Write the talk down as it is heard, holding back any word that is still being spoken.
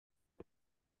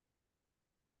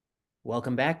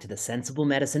Welcome back to the Sensible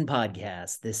Medicine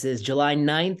Podcast. This is July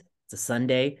 9th. It's a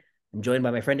Sunday. I'm joined by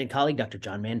my friend and colleague, Dr.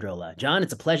 John Mandrola. John,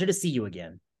 it's a pleasure to see you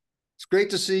again. It's great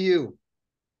to see you.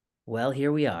 Well,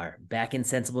 here we are, back in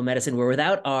Sensible Medicine. We're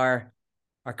without our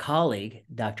colleague,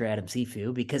 Dr. Adam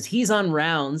Sifu, because he's on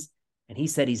rounds and he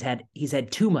said he's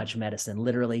had too much medicine.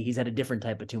 Literally, he's had a different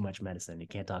type of too much medicine. You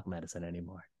can't talk medicine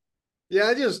anymore. Yeah,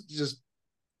 I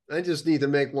just need to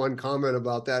make one comment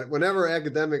about that. Whenever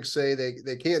academics say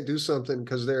they can't do something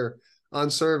because they're on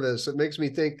service, it makes me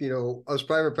think, us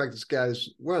private practice guys,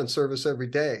 we're on service every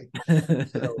day.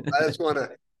 So I just want to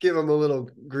give them a little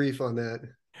grief on that.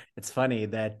 It's funny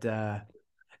that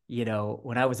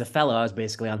when I was a fellow, I was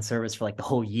basically on service for like the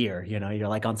whole year. You're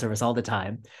like on service all the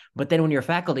time. But then when you're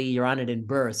faculty, you're on it in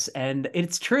bursts. And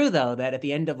it's true, though, that at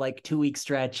the end of like 2 week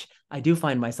stretch, I do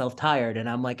find myself tired. And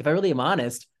I'm like, if I really am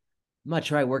honest, I'm not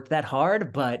sure I worked that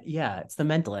hard. But yeah, it's the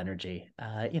mental energy,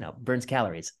 burns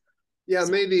calories. Yeah,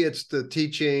 So, maybe it's the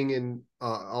teaching and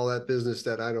all that business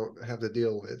that I don't have to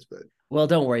deal with. But well,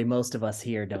 don't worry. Most of us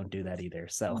here don't do that either.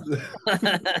 So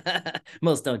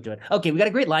most don't do it. Okay, we got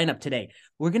a great lineup today.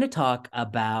 We're going to talk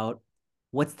about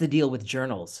what's the deal with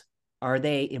journals. Are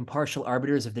they impartial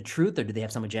arbiters of the truth, or do they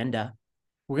have some agenda?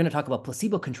 We're going to talk about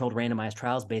placebo-controlled randomized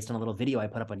trials based on a little video I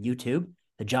put up on YouTube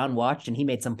that John watched, and he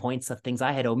made some points of things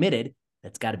I had omitted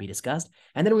that's got to be discussed.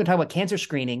 And then we're going to talk about cancer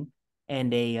screening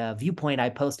and a viewpoint I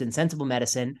posted in Sensible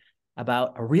Medicine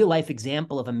about a real-life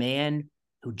example of a man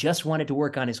who just wanted to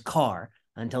work on his car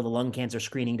until the lung cancer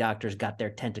screening doctors got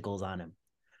their tentacles on him.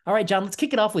 All right, John, let's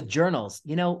kick it off with journals.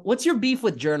 What's your beef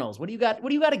with journals? What do you got? What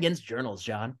do you got against journals,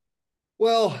 John?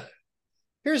 well,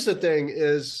 here's the thing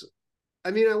is,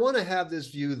 I want to have this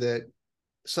view that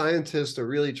scientists are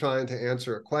really trying to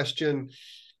answer a question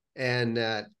and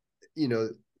that,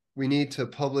 we need to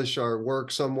publish our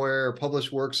work somewhere, publish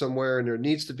work somewhere, and there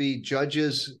needs to be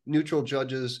judges, neutral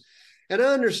judges. And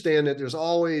I understand that there's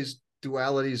always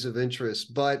dualities of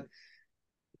interest, but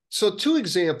so two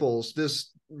examples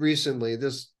this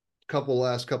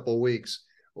last couple of weeks.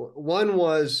 One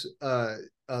was the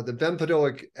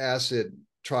bempedoic acid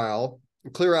trial,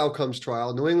 clear outcomes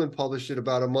trial. New England published it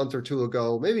about a month or two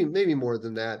ago, maybe more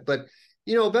than that. But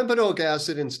bempedoic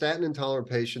acid in statin intolerant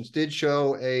patients did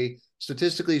show a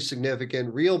statistically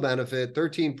significant real benefit,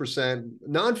 13%,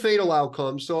 non-fatal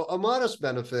outcomes, so a modest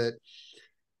benefit.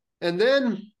 And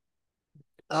then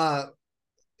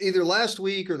either last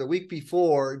week or the week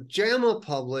before, JAMA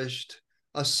published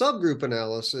a subgroup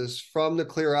analysis from the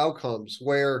clear outcomes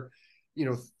where,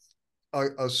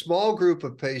 a small group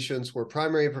of patients were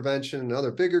primary prevention,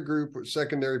 another bigger group were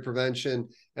secondary prevention.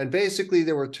 And basically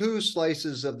there were two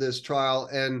slices of this trial,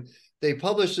 and they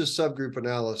published this subgroup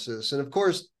analysis. And of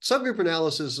course, subgroup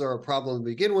analysis are a problem to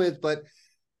begin with, but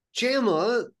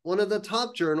JAMA, one of the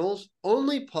top journals,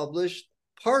 only published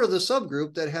part of the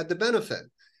subgroup that had the benefit.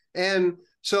 And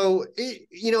so,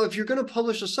 if you're going to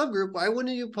publish a subgroup, why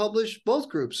wouldn't you publish both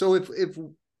groups? So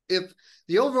if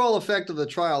the overall effect of the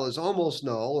trial is almost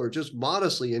null or just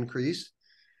modestly increased,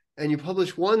 and you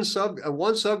publish one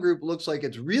subgroup looks like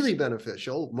it's really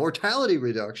beneficial, mortality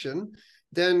reduction,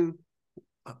 then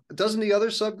doesn't the other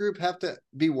subgroup have to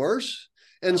be worse?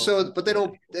 And but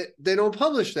they don't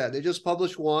publish that. They just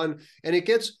publish one, and it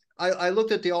gets. I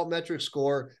looked at the altmetric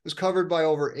score. It was covered by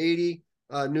over 80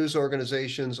 news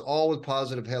organizations, all with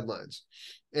positive headlines.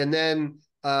 And then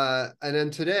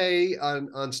today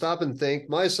on Stop and Think,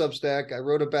 my Substack, I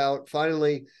wrote about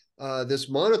finally this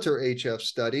Monitor HF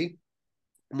study.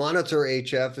 Monitor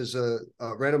HF is a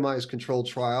randomized controlled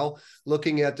trial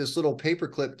looking at this little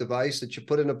paperclip device that you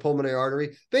put in a pulmonary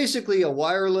artery, basically a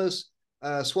wireless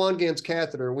Swan-Ganz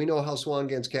catheter. We know how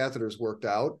Swan-Ganz catheters worked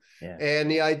out. Yeah. And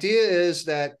the idea is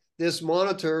that this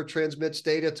monitor transmits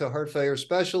data to heart failure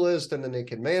specialists, and then they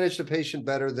can manage the patient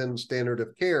better than standard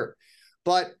of care.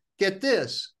 But get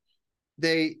this,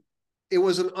 it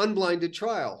was an unblinded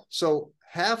trial. So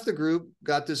half the group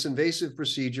got this invasive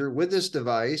procedure with this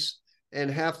device,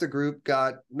 and half the group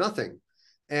got nothing.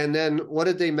 And then what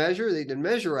did they measure? They didn't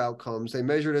measure outcomes. They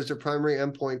measured as their primary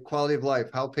endpoint quality of life,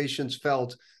 how patients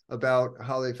felt about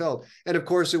how they felt. And of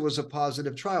course, it was a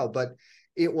positive trial, but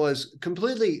it was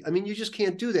completely, you just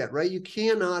can't do that, right? You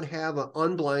cannot have an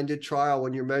unblinded trial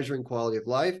when you're measuring quality of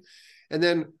life. And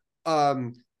then,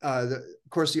 of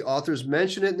course, the authors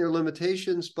mention it in their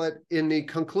limitations, but in the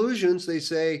conclusions, they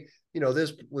say,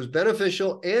 this was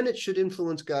beneficial and it should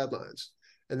influence guidelines.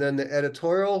 And then the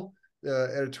editorial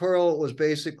was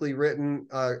basically written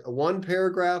one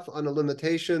paragraph on the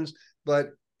limitations, but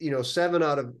 7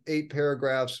 out of 8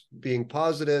 paragraphs being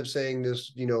positive, saying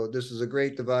this, this is a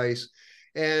great device.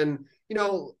 And,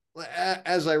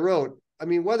 as I wrote, I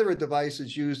mean, whether a device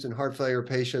is used in heart failure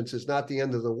patients is not the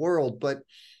end of the world, but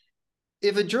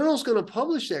if a journal is going to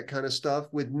publish that kind of stuff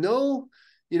with no,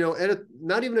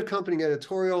 not even accompanying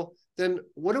editorial, then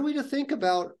what are we to think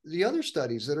about the other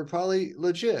studies that are probably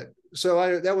legit?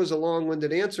 So that was a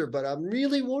long-winded answer, but I'm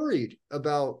really worried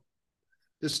about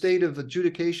the state of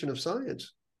adjudication of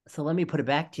science. So let me put it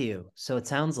back to you. So it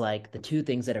sounds like the two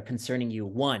things that are concerning you: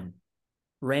 one,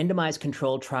 randomized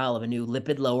controlled trial of a new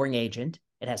lipid lowering agent.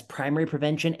 It has primary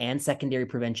prevention and secondary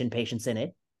prevention patients in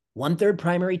it. 1/3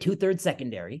 primary, 2/3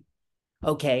 secondary.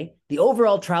 Okay. The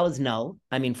overall trial is null.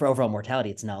 I mean, for overall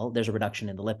mortality, it's null. There's a reduction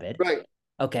in the lipid. Right.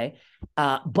 Okay.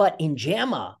 But in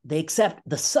JAMA, they accept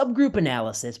the subgroup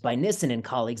analysis by Nissen and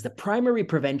colleagues, the primary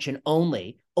prevention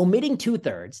only, omitting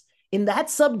 2/3. In that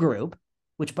subgroup,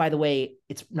 which, by the way,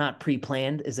 it's not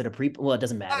pre-planned. Is it a pre? Well, it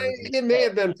doesn't matter. It may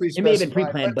have been pre-specified. It may have been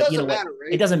pre-planned, but you know what? what?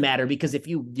 Right? It doesn't matter because if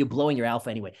you're blowing your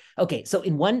alpha anyway. Okay, so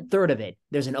in 1/3 of it,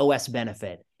 there's an OS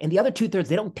benefit, and the other 2/3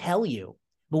 they don't tell you.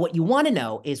 But what you want to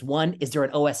know is, one, is there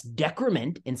an OS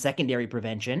decrement in secondary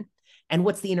prevention? And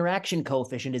what's the interaction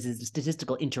coefficient? Is the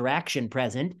statistical interaction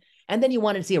present? And then you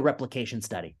want to see a replication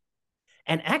study.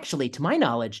 And actually, to my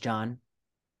knowledge, John,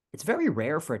 it's very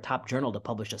rare for a top journal to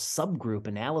publish a subgroup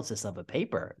analysis of a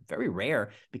paper. Very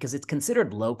rare because it's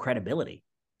considered low credibility.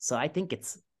 So I think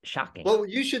it's shocking. Well,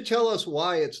 you should tell us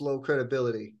why it's low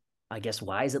credibility. I guess,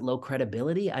 why is it low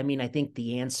credibility? I mean, I think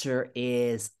the answer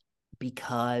is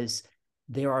because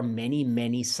there are many,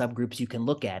 many subgroups you can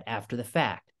look at after the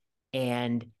fact.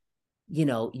 And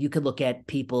you could look at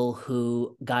people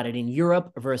who got it in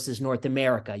Europe versus North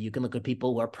America. You can look at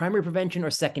people who are primary prevention or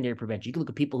secondary prevention. You can look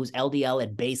at people whose LDL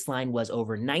at baseline was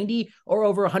over 90 or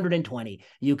over 120.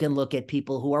 You can look at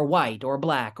people who are white or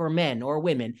black or men or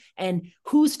women. And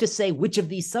who's to say which of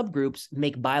these subgroups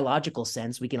make biological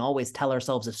sense? We can always tell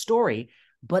ourselves a story,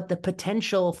 but the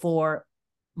potential for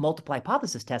multiple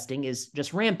hypothesis testing is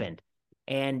just rampant.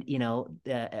 And,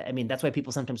 I mean, that's why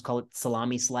people sometimes call it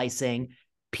salami slicing,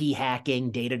 p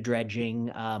hacking, data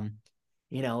dredging.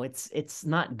 It's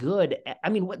not good. I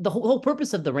mean, the whole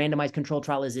purpose of the randomized control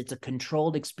trial is it's a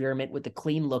controlled experiment with a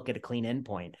clean look at a clean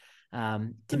endpoint,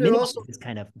 to minimize this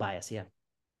kind of bias. Yeah.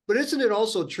 But isn't it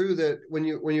also true that when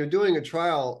you're doing a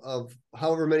trial of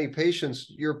however many patients,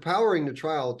 you're powering the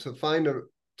trial to find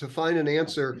an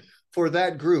answer for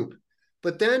that group,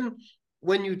 but then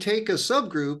when you take a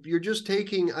subgroup, you're just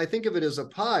taking, I think of it as a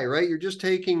pie, right? You're just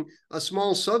taking a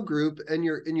small subgroup and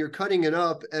you're cutting it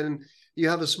up, and you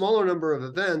have a smaller number of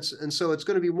events. And so it's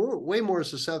going to be way more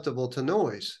susceptible to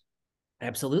noise.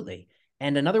 Absolutely.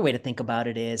 And another way to think about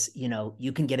it is,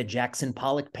 you can get a Jackson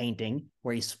Pollock painting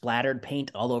where he splattered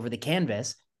paint all over the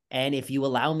canvas. And if you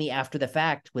allow me after the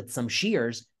fact with some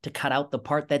shears to cut out the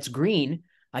part that's green,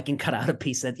 I can cut out a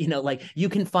piece that, you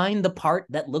can find the part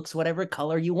that looks whatever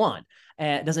color you want.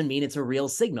 It doesn't mean it's a real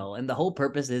signal. And the whole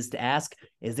purpose is to ask,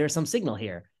 is there some signal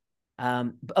here?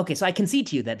 Okay, so I concede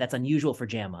to you that that's unusual for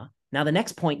JAMA. Now, the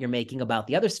next point you're making about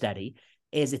the other study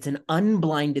is it's an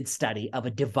unblinded study of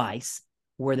a device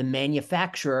where the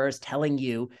manufacturer is telling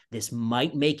you this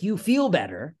might make you feel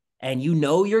better, and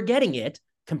you're getting it,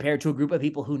 compared to a group of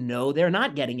people who know they're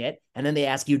not getting it. And then they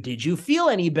ask you, did you feel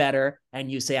any better?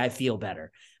 And you say, I feel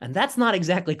better. And that's not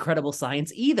exactly credible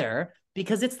science either,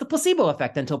 because it's the placebo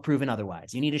effect until proven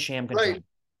otherwise. You need a sham control.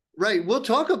 Right. We'll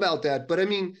talk about that. But I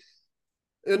mean,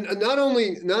 and not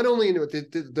only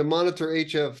the Monitor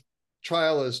HF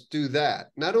trialists do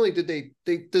that, not only did they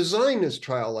design this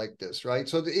trial like this, right?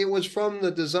 So it was from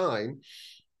the design.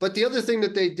 But the other thing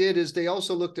that they did is they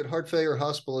also looked at heart failure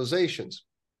hospitalizations.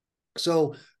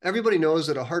 So everybody knows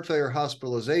that a heart failure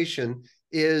hospitalization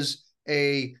is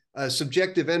a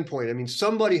subjective endpoint. I mean,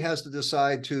 somebody has to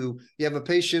decide you have a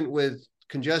patient with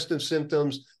congestive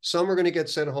symptoms. Some are going to get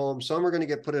sent home. Some are going to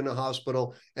get put in a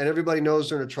hospital, and everybody knows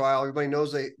they're in a trial. Everybody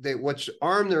knows they which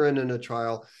arm they're in a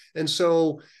trial. And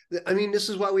so, I mean, this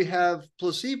is why we have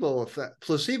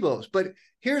placebos. But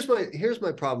here's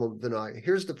my problem, Vinay.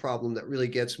 Here's the problem that really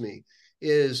gets me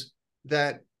is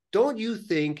that, don't you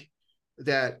think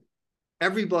that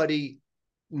everybody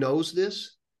knows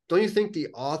this? Don't you think the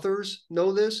authors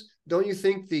know this? Don't you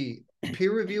think the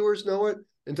peer reviewers know it?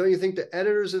 And don't you think the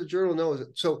editors of the journal knows it?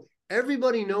 So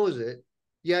everybody knows it,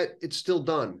 yet it's still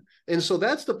done. And so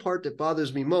that's the part that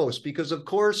bothers me most, because of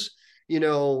course,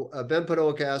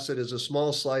 bempedoic acid is a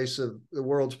small slice of the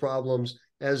world's problems,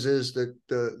 as is the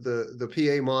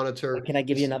PA monitor. Can I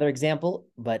give you another example?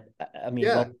 But I mean,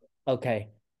 yeah. Well, okay.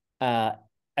 I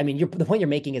mean, the point you're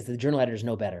making is the journal editors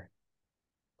know better.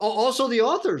 Also the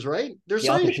authors, right? They're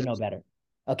scientists. Authors should know better.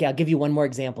 Okay, I'll give you one more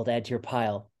example to add to your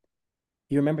pile.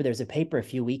 You remember there's a paper a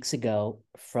few weeks ago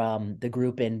from the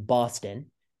group in Boston,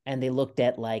 and they looked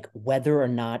at like whether or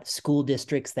not school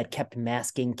districts that kept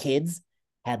masking kids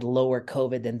had lower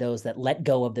COVID than those that let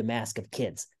go of the mask of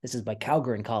kids. This is by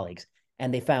Cowger and colleagues.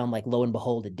 And they found, like, lo and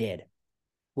behold, it did.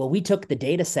 Well, we took the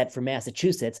data set from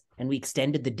Massachusetts and we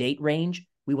extended the date range.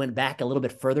 We went back a little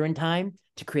bit further in time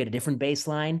to create a different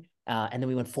baseline. And then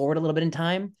we went forward a little bit in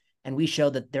time, and we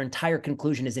showed that their entire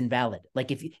conclusion is invalid.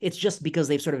 Like, if it's just because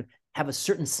they've sort of have a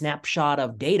certain snapshot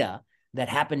of data that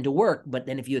happened to work, but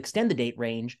then if you extend the date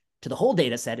range to the whole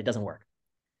data set, it doesn't work.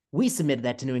 We submitted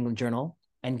that to New England Journal,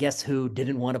 and guess who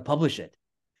didn't want to publish it?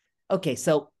 Okay,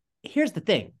 so here's the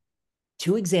thing.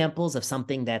 Two examples of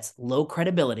something that's low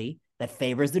credibility that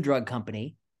favors the drug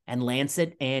company, and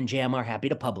Lancet and JAMA are happy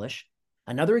to publish.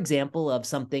 Another example of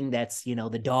something that's,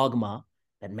 the dogma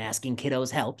that masking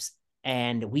kiddos helps,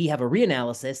 and we have a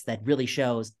reanalysis that really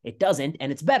shows it doesn't,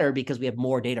 and it's better because we have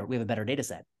more data, we have a better data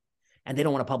set, and they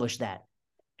don't want to publish that.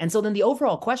 And so then the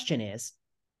overall question is,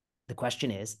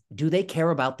 do they care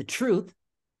about the truth,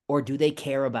 or do they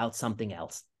care about something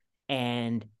else?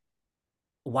 And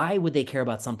why would they care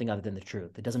about something other than the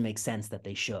truth? It doesn't make sense that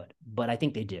they should, but I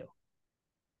think they do.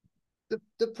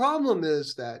 The problem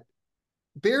is that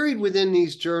buried within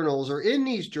these journals, or in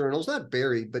these journals, not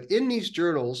buried, but in these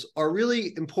journals, are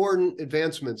really important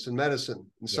advancements in medicine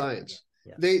and science.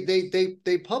 Yeah.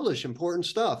 They publish important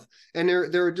stuff, and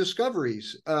there are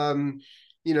discoveries. The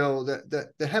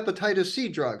hepatitis C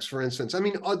drugs, for instance. I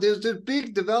mean, there's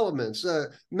big developments,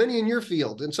 many in your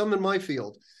field and some in my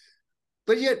field.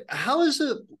 But yet, how is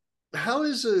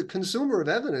a consumer of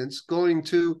evidence going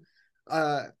to?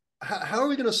 How are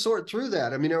we going to sort through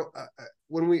that? I mean,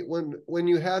 when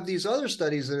you have these other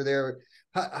studies that are there,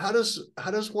 how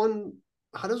does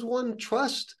one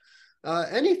trust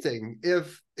anything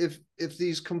if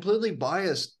these completely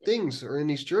biased things are in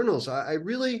these journals? I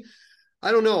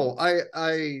don't know.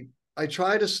 I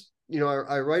try to,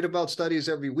 I write about studies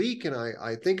every week, and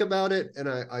I think about it, and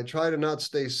I try to not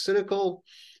stay cynical,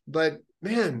 but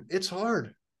man, it's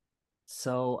hard.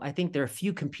 So I think there are a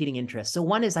few competing interests. So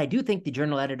one is, I do think the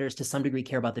journal editors to some degree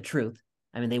care about the truth.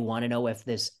 I mean, they want to know if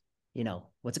this,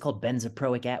 what's it called?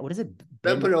 Benzoproic acid. What is it?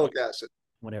 Benzophenolic acid.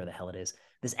 Whatever the hell it is.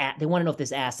 They want to know if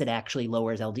this acid actually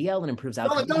lowers LDL and improves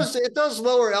outcomes. No, it does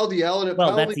lower LDL, and it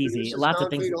probably that's easy. Lots of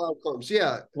things. Outcomes.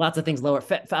 Yeah. Lots of things lower.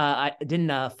 Didn't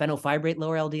fenofibrate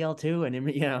lower LDL too? And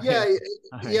Yeah. Right.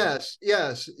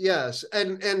 Yes.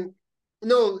 And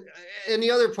no, and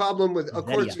the other problem with, of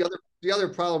course, the other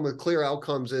problem with clear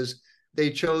outcomes is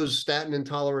they chose statin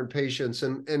intolerant patients,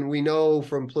 and we know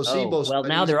from placebo studies,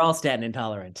 now they're all statin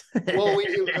intolerant. Well,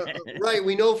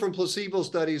 we know from placebo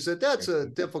studies that's a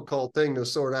difficult thing to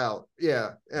sort out.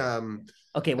 Yeah.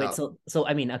 Okay, wait. So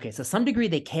some degree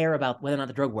they care about whether or not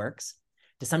the drug works.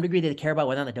 To some degree they care about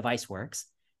whether or not the device works,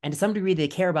 and to some degree they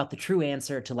care about the true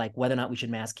answer to, like, whether or not we should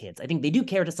mask kids. I think they do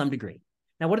care to some degree.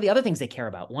 Now, what are the other things they care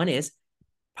about? One is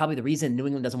probably the reason New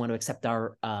England doesn't want to accept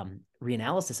our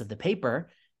reanalysis of the paper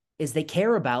is they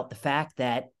care about the fact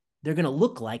that they're going to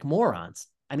look like morons.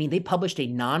 I mean, they published a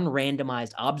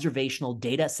non-randomized observational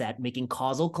data set making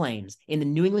causal claims in the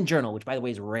New England Journal, which, by the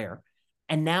way, is rare.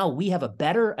 And now we have a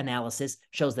better analysis,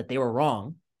 shows that they were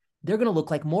wrong. They're going to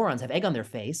look like morons, have egg on their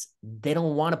face. They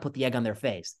don't want to put the egg on their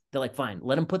face. They're like, fine,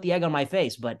 let them put the egg on my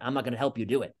face, but I'm not going to help you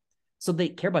do it. So they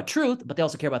care about truth, but they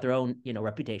also care about their own,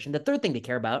 reputation. The third thing they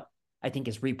care about, I think,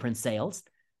 is reprint sales.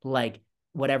 Like,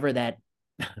 whatever that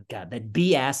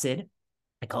B acid,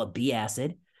 I call it B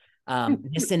acid.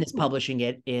 Nissen is publishing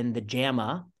it in the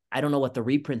JAMA. I don't know what the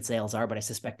reprint sales are, but I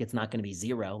suspect it's not going to be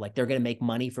zero. Like, they're going to make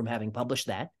money from having published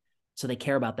that. So they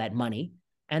care about that money.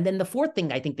 And then the fourth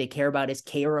thing I think they care about is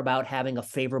having a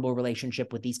favorable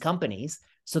relationship with these companies,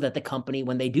 so that the company,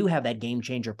 when they do have that game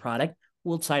changer product,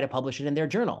 will try to publish it in their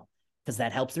journal, because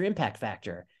that helps their impact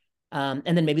factor. And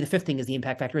then maybe the fifth thing is the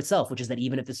impact factor itself, which is that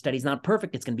even if the study's not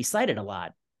perfect, it's going to be cited a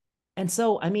lot. And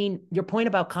so, I mean, your point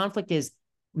about conflict is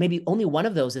maybe only one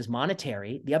of those is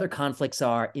monetary. The other conflicts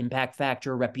are impact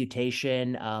factor,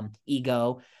 reputation,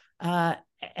 ego.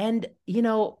 And,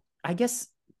 I guess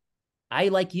I,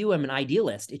 like you, am an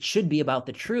idealist. It should be about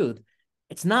the truth.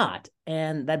 It's not.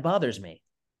 And that bothers me.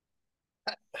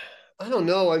 I don't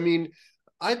know. I mean,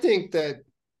 I think that,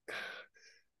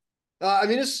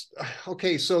 it's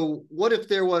okay. So what if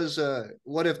there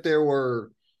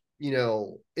were,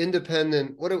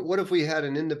 independent, what if we had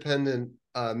an independent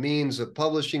means of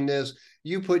publishing this?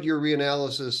 You put your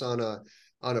reanalysis on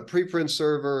a preprint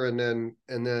server, and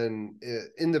then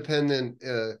independent,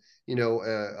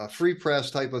 a free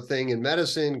press type of thing in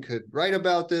medicine could write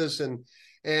about this, and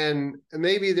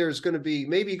maybe there's going to be,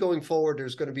 maybe going forward,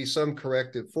 there's going to be some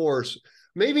corrective force.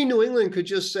 maybe New England could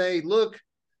just say, look,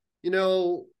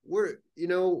 we're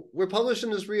publishing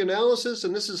this reanalysis,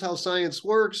 and this is how science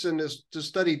works, and this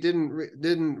study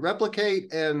didn't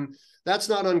replicate, and that's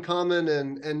not uncommon,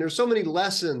 and there's so many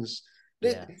lessons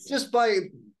that just by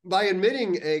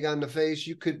admitting egg on the face,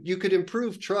 you could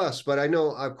improve trust. But I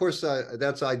know, of course,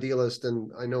 that's idealist,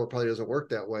 and I know it probably doesn't work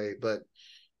that way. But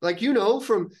like,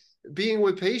 from being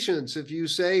with patients, if you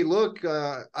say, look,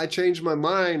 I changed my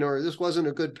mind, or this wasn't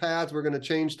a good path, we're going to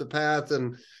change the path.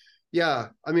 And yeah,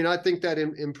 I mean, I think that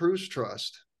improves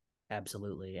trust.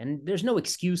 Absolutely. And there's no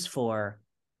excuse for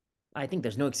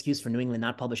New England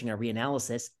not publishing a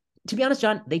reanalysis. To be honest,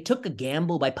 John, they took a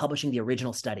gamble by publishing the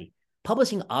original study.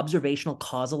 Publishing observational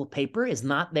causal paper it's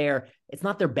not their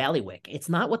ballywick. It's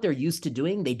not what they're used to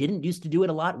doing. They didn't used to do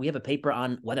it a lot. We have a paper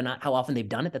on whether or not how often they've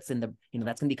done it. That's that's going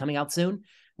to be coming out soon.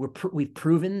 We've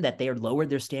proven that they are lowered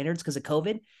their standards because of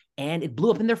COVID, and it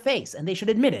blew up in their face, and they should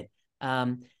admit it.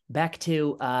 Back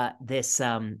to this.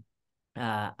 One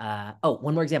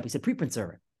more example. You said preprint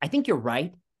server. I think you're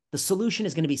right. The solution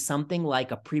is going to be something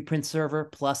like a preprint server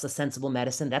plus a sensible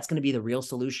medicine. That's going to be the real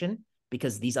solution,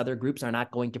 because these other groups are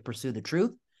not going to pursue the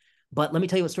truth. But let me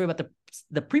tell you a story about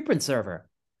the preprint server.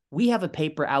 We have a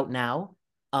paper out now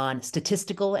on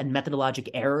statistical and methodologic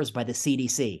errors by the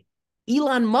CDC.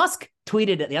 Elon Musk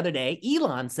tweeted it the other day.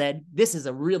 Elon said, this is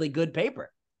a really good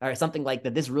paper, or something like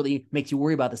that. This really makes you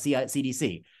worry about the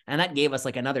CDC. And that gave us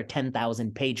like another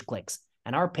 10,000 page clicks.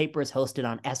 And our paper is hosted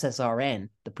on SSRN,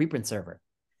 the preprint server.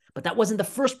 But that wasn't the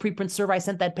first preprint server I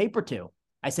sent that paper to.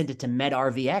 I sent it to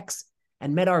MedRVX.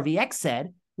 And MedRVX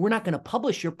said, we're not going to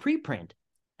publish your preprint.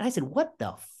 And I said, what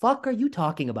the fuck are you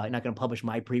talking about? You're not going to publish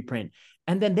my preprint.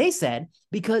 And then they said,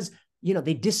 because,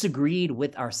 they disagreed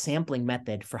with our sampling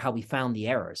method for how we found the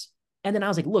errors. And then I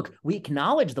was like, look, we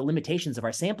acknowledge the limitations of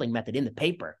our sampling method in the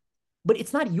paper, but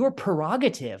it's not your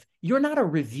prerogative. You're not a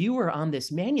reviewer on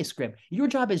this manuscript. Your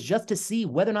job is just to see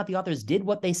whether or not the authors did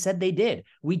what they said they did.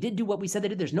 We did do what we said they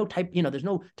did. There's no there's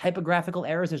no typographical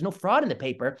errors. There's no fraud in the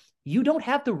paper. You don't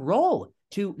have the role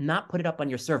to not put it up on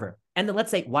your server. And then let's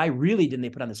say, why really didn't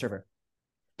they put it on the server?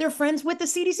 They're friends with the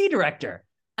CDC director.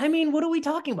 I mean, what are we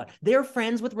talking about? They're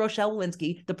friends with Rochelle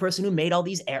Walensky, the person who made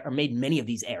made many of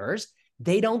these errors.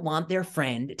 They don't want their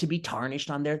friend to be tarnished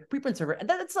on their preprint server.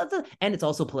 And and it's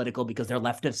also political because they're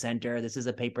left of center. This is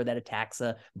a paper that attacks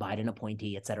a Biden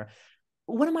appointee, et cetera.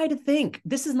 What am I to think?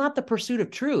 This is not the pursuit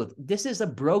of truth. This is a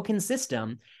broken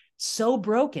system, so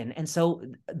broken. And so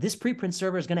this preprint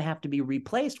server is going to have to be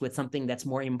replaced with something that's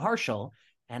more impartial.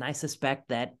 And I suspect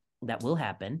that will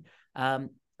happen.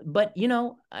 But,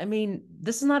 I mean,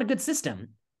 this is not a good system.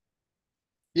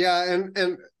 Yeah.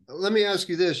 And let me ask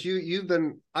you this.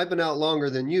 I've been out longer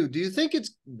than you. Do you think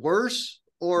it's worse,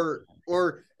 or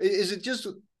is it just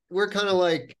we're kind of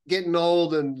like getting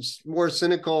old and more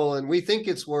cynical and we think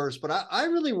it's worse? But I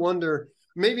really wonder,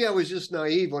 maybe I was just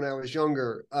naive when I was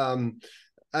younger.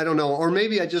 I don't know. Or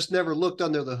maybe I just never looked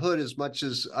under the hood as much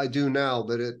as I do now.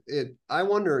 But I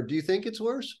wonder, do you think it's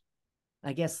worse?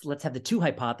 I guess let's have the two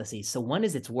hypotheses. So one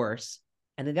is it's worse.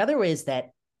 And then the other is that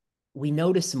we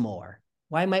notice more.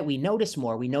 Why might we notice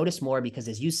more? We notice more because,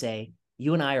 as you say,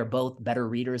 you and I are both better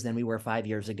readers than we were 5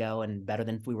 years ago and better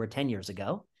than we were 10 years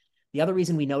ago. The other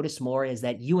reason we notice more is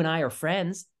that you and I are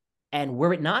friends. And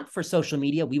were it not for social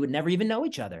media, we would never even know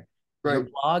each other. Right. Your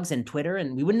blogs and Twitter,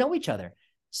 and we wouldn't know each other.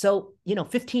 So,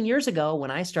 15 years ago, when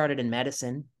I started in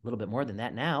medicine, a little bit more than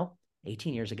that now,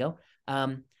 18 years ago,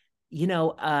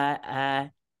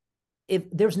 if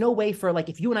there's no way for, like,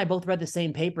 if you and I both read the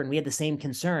same paper and we had the same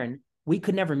concern, we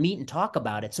could never meet and talk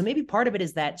about it. So maybe part of it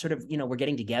is that sort of, we're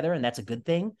getting together, and that's a good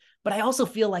thing. But I also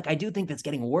feel like I do think that's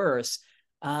getting worse.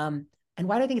 And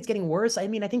why do I think it's getting worse? I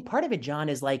mean, I think part of it, John,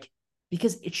 is like,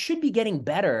 because it should be getting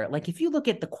better. Like, if you look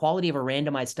at the quality of a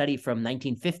randomized study from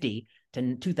 1950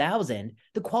 to 2000,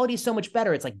 the quality is so much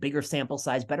better. It's like bigger sample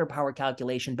size, better power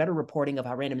calculation, better reporting of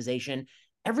how randomization.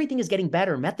 Everything is getting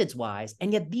better methods wise.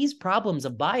 And yet these problems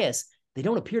of bias, they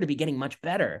don't appear to be getting much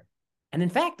better. And in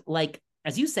fact, like,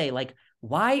 as you say, like,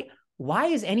 why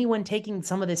is anyone taking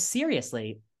some of this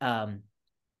seriously? Can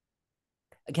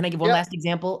I give one last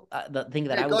example? The thing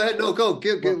that go ahead. No, go.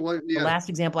 Give one. The last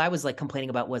example I was like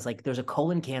complaining about was like, there's a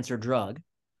colon cancer drug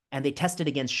and they tested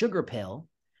against sugar pill,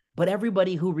 but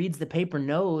everybody who reads the paper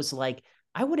knows, like,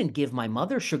 I wouldn't give my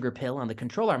mother sugar pill on the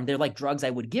control arm. They're like drugs I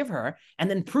would give her. And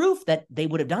then proof that they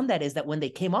would have done that is that when they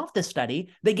came off the study,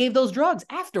 they gave those drugs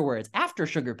afterwards, after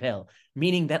sugar pill,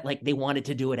 meaning that like they wanted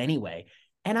to do it anyway.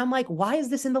 And I'm like, why is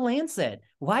this in the Lancet?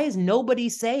 Why is nobody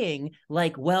saying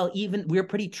like, well, even we're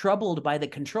pretty troubled by the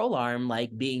control arm,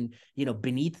 like being,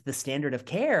 beneath the standard of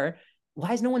care.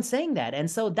 Why is no one saying that? And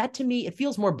so that to me, it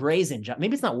feels more brazen.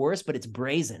 Maybe it's not worse, but it's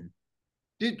brazen.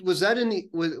 Was that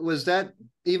was that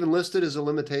even listed as a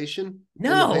limitation in the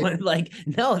No, paper? like,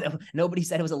 no, nobody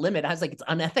said it was a limit. I was like, it's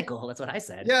unethical. That's what I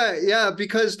said. Yeah,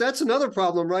 because that's another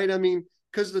problem, right? I mean,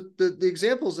 because the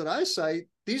examples that I cite,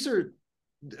 these are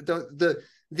the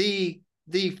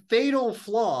fatal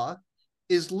flaw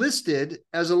is listed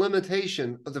as a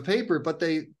limitation of the paper, but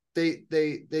they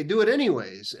do it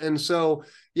anyways. And so,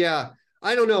 yeah,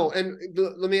 I don't know. And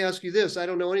let me ask you this: I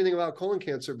don't know anything about colon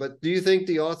cancer, but do you think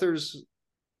the authors,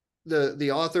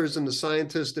 the authors and the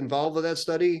scientists involved with that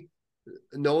study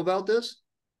know about this?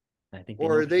 I think they Or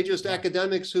know are they about it. just Yeah.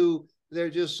 academics who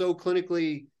they're just so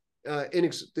clinically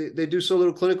they do so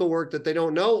little clinical work that they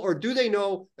don't know, or do they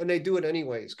know and they do it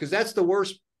anyways? Because that's the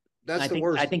worst. That's the I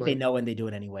worst. think they know when they do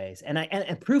it anyways. And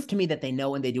proof to me that they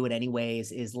know when they do it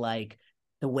anyways is like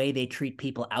the way they treat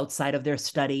people outside of their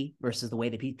study versus the way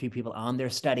they treat people on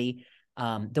their study.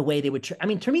 The way they would, I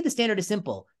mean, to me, the standard is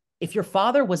simple. If your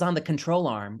father was on the control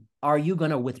arm, are you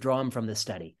going to withdraw him from the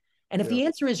study? And if Yeah. the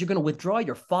answer is you're going to withdraw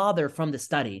your father from the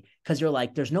study because you're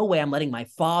like, there's no way I'm letting my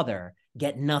father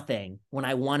get nothing when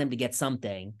I want him to get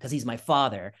something because he's my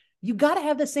father, you got to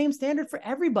have the same standard for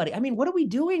everybody. I mean, what are we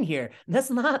doing here?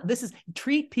 This is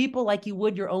treat people like you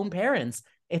would your own parents.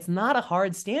 It's not a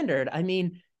hard standard. I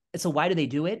mean, so why do they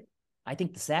do it? I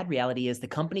think the sad reality is the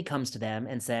company comes to them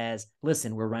and says,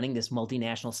 listen, we're running this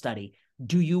multinational study.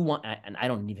 Do you want, and I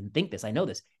don't even think this, I know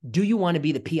this. Do you want to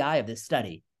be the PI of this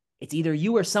study? It's either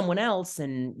you or someone else.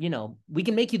 And, we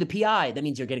can make you the PI. That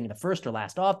means you're getting the first or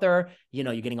last author.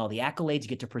 You're getting all the accolades. You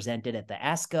get to present it at the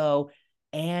ASCO.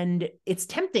 And it's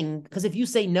tempting because if you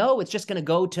say no, it's just going to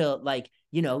go to like,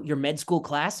 your med school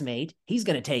classmate. He's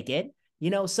going to take it,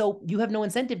 so you have no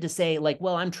incentive to say like,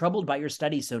 well, I'm troubled by your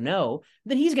study. So no,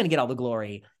 then he's going to get all the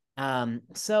glory.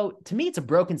 So to me, it's a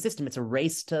broken system. It's a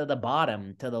race to the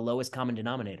bottom, to the lowest common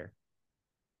denominator.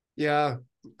 Yeah,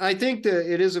 I think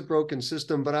that it is a broken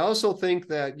system, but I also think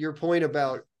that your point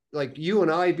about like you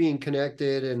and I being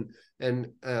connected and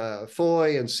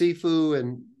Foy and Sifu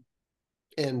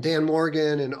and Dan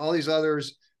Morgan and all these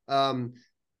others.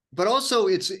 But also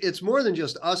it's more than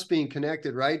just us being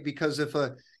connected, right? Because if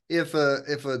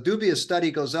a dubious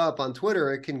study goes up on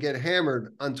Twitter, it can get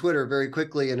hammered on Twitter very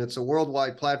quickly, and it's a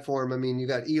worldwide platform. I mean, you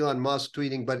got Elon Musk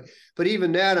tweeting, but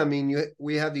even that, I mean,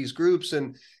 we have these groups,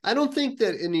 and I don't think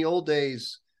that in the old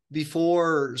days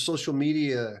before social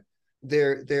media,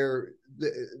 the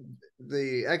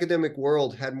academic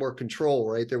world had more control,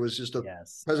 right? There was just a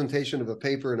Yes. presentation of a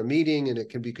paper in a meeting, and it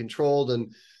can be controlled,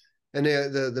 and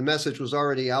the message was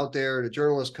already out there. The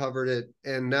journalists covered it,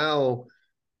 and now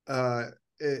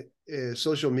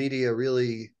social media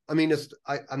really. I mean,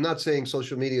 I'm not saying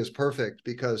social media is perfect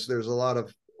because there's a lot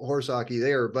of horse hockey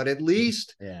there, but at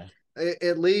least Yeah.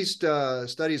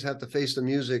 Studies have to face the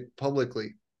music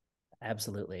publicly.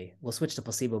 Absolutely. We'll switch to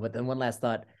placebo, but then one last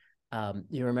thought.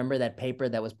 You remember that paper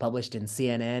that was published in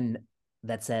CNN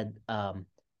that said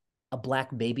a black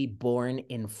baby born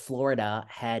in Florida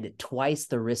had twice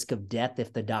the risk of death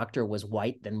if the doctor was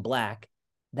white than black?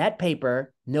 That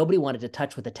paper, nobody wanted to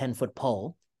touch with a 10-foot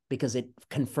pole because it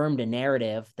confirmed a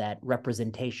narrative that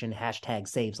representation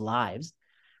 #saves lives.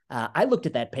 I looked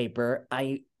at that paper.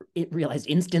 It realized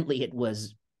instantly it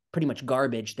was pretty much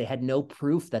garbage. They had no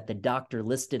proof that the doctor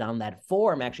listed on that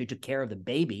form actually took care of the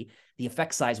baby. The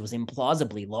effect size was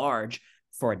implausibly large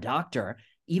for a doctor.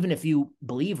 Even if you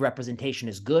believe representation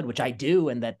is good, which I do,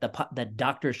 and that the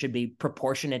doctors should be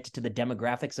proportionate to the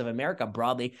demographics of America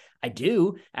broadly, I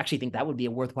do actually think that would be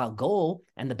a worthwhile goal.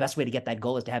 And the best way to get that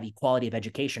goal is to have equality of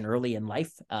education early in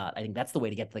life. I think that's the way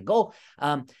to get to the goal.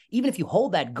 Even if you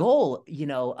hold that goal,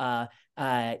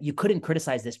 you couldn't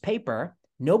criticize this paper.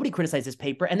 Nobody criticized this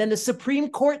paper. And then the Supreme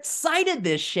Court cited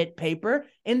this shit paper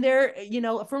in their,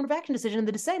 affirmative action decision in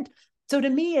the dissent. So to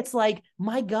me, it's like,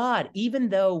 my God, even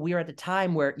though we are at the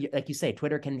time where, like you say,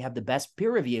 Twitter can have the best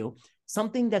peer review,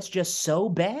 something that's just so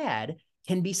bad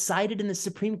can be cited in the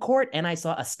Supreme Court. And I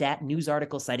saw a Stat News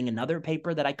article citing another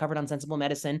paper that I covered on Sensible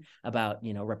Medicine about,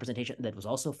 representation that was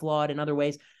also flawed in other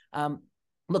ways.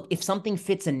 Look, if something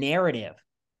fits a narrative,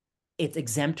 it's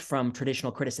exempt from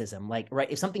traditional criticism. Like, right,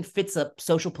 if something fits a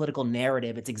social political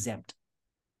narrative, it's exempt.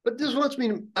 But this wants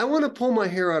me. I want to pull my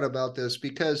hair out about this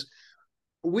because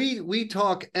we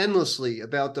talk endlessly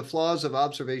about the flaws of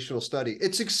observational study.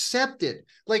 It's accepted.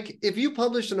 Like if you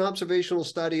published an observational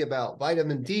study about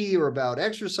vitamin D or about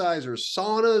exercise or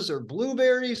saunas or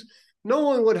blueberries, no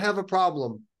one would have a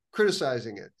problem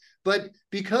criticizing it. But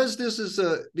because this is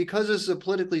a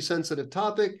politically sensitive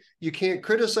topic, you can't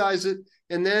criticize it.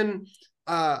 And then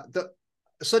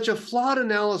such a flawed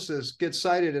analysis gets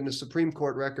cited in the Supreme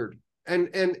Court record.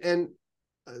 And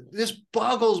this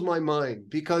boggles my mind,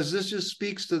 because this just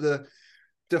speaks to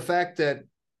the fact that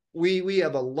we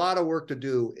have a lot of work to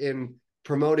do in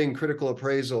promoting critical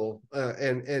appraisal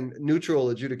and neutral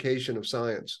adjudication of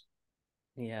science.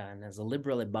 Yeah, and as a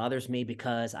liberal, it bothers me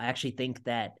because I actually think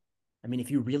that, I mean,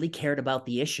 if you really cared about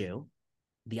the issue,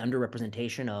 the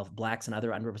underrepresentation of Blacks and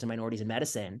other underrepresented minorities in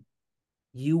medicine,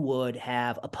 you would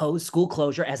have opposed school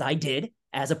closure, as I did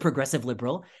as a progressive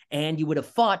liberal, and you would have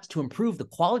fought to improve the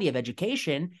quality of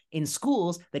education in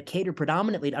schools that cater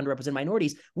predominantly to underrepresented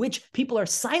minorities, which people are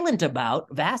silent about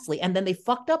vastly. And then they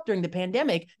fucked up during the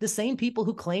pandemic, the same people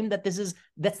who claim that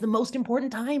that's the most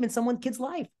important time in someone's kid's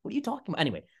life. What are you talking about?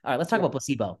 Anyway, all right, let's talk about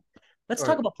placebo. Let's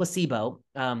talk about placebo.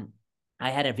 I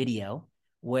had a video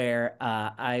where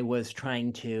I was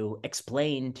trying to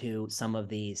explain to some of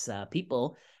these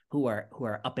people who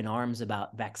are up in arms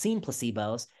about vaccine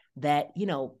placebos that, you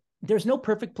know, there's no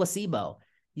perfect placebo.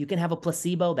 You can have a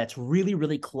placebo that's really,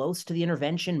 really close to the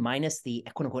intervention minus the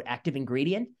quote unquote active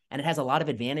ingredient, and it has a lot of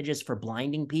advantages for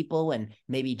blinding people and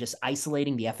maybe just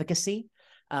isolating the efficacy.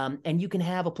 And you can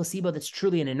have a placebo that's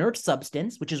truly an inert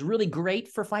substance, which is really great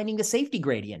for finding the safety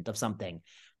gradient of something.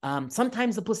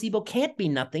 Sometimes the placebo can't be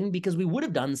nothing because we would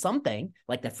have done something,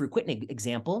 like that fruquintinib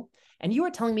example. And you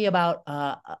were telling me about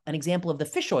an example of the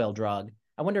fish oil drug.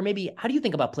 I wonder, maybe, how do you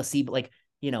think about placebo? Like,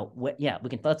 you know,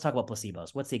 let's talk about placebos.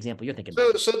 What's the example you're thinking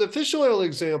about? So the fish oil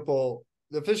example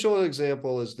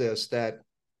is this, that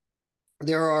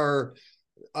there are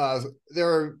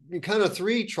kind of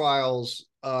three trials,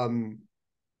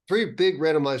 three big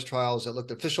randomized trials that looked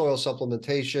at fish oil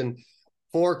supplementation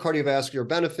for cardiovascular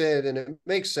benefit. And it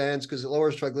makes sense because it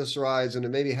lowers triglycerides and it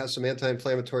maybe has some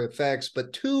anti-inflammatory effects.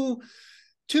 But two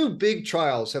big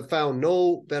trials have found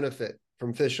no benefit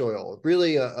from fish oil,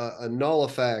 really a null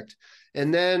effect.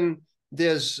 And then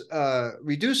this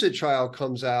Reduce It trial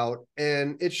comes out,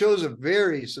 and it shows a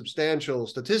very substantial,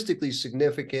 statistically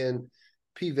significant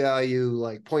p-value,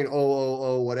 like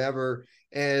 0.000 whatever,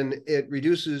 and it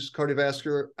reduces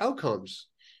cardiovascular outcomes.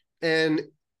 And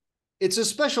it's a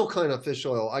special kind of fish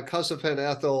oil, icosapent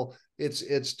ethyl.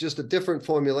 It's just a different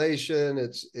formulation.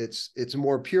 It's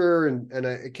more pure, and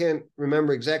I can't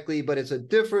remember exactly, but it's a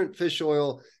different fish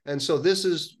oil. And so this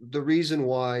is the reason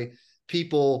why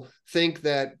people think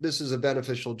that this is a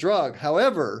beneficial drug.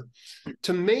 However,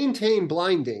 to maintain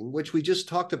blinding, which we just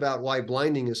talked about why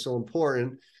blinding is so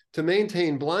important, to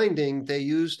maintain blinding, they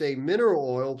used a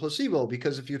mineral oil placebo,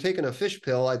 because if you're taking a fish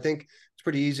pill, I think it's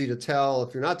pretty easy to tell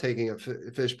if you're not taking a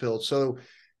fish pill. So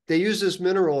they use this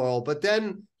mineral oil, but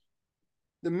then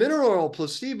the mineral oil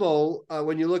placebo,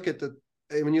 when you look at the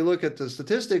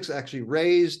statistics, actually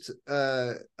raised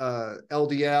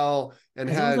LDL and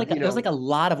had, it was like a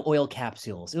lot of oil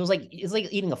capsules. It's like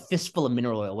eating a fistful of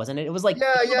mineral oil, wasn't it? It was like,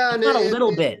 yeah, it's not a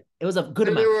little bit. It was a good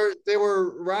amount. There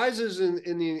were rises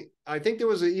in the. I think there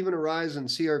was even a rise in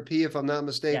CRP, if I'm not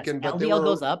mistaken. Yes, but LDL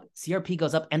goes up, CRP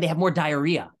goes up, and they have more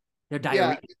diarrhea. They're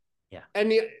diarrhea. Yeah.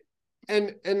 And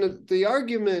the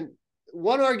argument.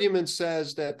 One argument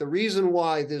says that the reason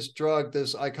why this drug,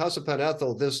 this icosapent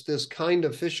ethyl, this kind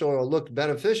of fish oil looked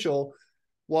beneficial,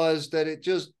 was that it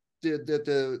just did that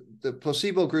the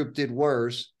placebo group did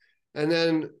worse. And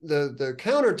then the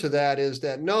counter to that is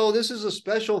that no, this is a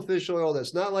special fish oil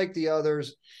that's not like the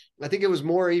others. I think it was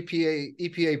more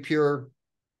EPA pure,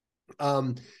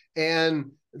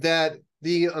 and that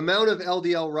the amount of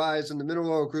LDL rise in the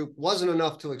mineral oil group wasn't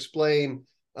enough to explain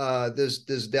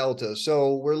this delta.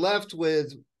 So we're left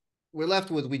with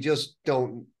we just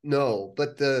don't know.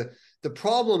 But the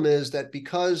problem is that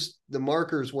because the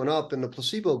markers went up in the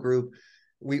placebo group,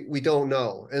 we don't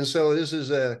know. And so this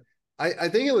is I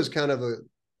think it was kind of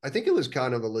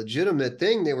a legitimate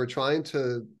thing. They were trying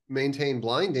to maintain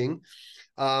blinding,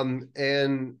 and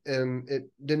it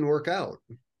didn't work out.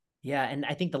 Yeah, and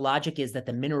I think the logic is that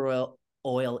the mineral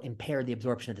oil impaired the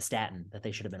absorption of the statin that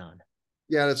they should have been on.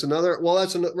 Yeah, that's another. Well,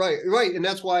 that's right, and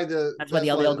that's why the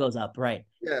LDL goes up, right?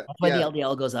 Yeah, that's why the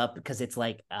LDL goes up, because it's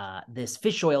like this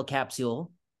fish oil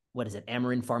capsule. What is it?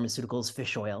 Amarin Pharmaceuticals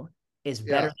fish oil is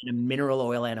better than a mineral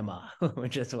oil enema,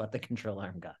 which is what the control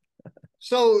arm got.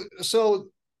 So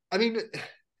I mean,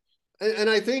 and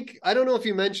I think, I don't know if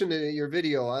you mentioned it in your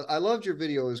video. I loved your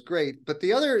video; it was great. But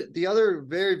the other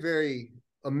very, very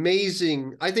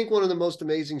amazing, I think one of the most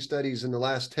amazing studies in the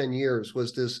last 10 years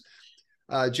was this.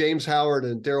 James Howard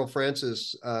and Daryl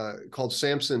Francis called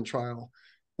Samson trial,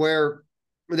 where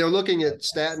they're looking at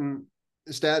statin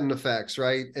effects,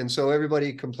 right? And so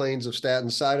everybody complains of statin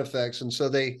side effects, and so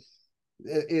they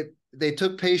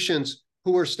took patients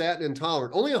who were statin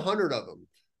intolerant, only 100 of them,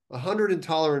 100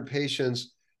 intolerant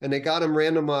patients, and they got them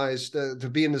randomized to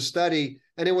be in the study.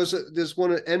 And it was this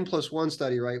one N+1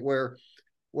 study, right, where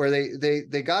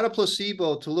they got a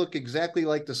placebo to look exactly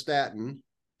like the statin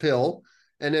pill,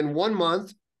 and then 1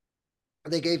 month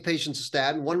they gave patients a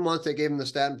statin. 1 month they gave them the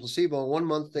statin placebo. 1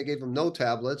 month they gave them no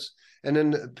tablets. And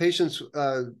then patients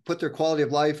put their quality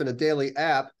of life in a daily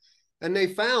app, and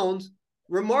they found,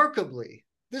 remarkably,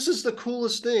 this is the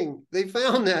coolest thing. They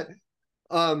found that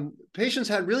patients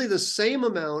had really the same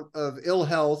amount of ill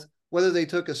health, whether they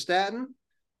took a statin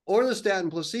or the statin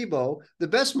placebo. The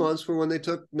best months were when they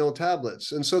took no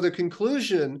tablets. And so the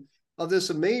conclusion of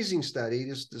this amazing study,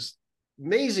 this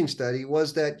amazing study,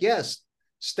 was that yes,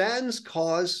 statins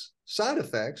cause side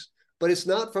effects, but it's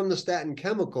not from the statin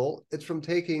chemical, it's from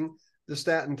taking the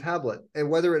statin tablet, and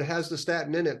whether it has the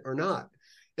statin in it or not.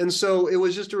 And so it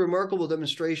was just a remarkable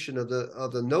demonstration of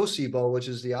the nocebo, which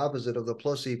is the opposite of the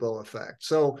placebo effect.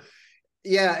 So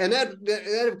yeah, and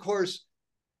that of course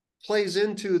plays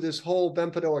into this whole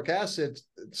bempedoic acid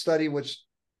study, which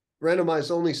randomized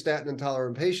only statin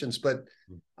intolerant patients. But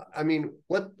I mean,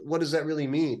 what does that really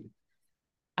mean?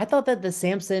 I thought that the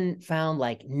Samson found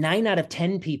like 9 out of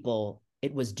 10 people,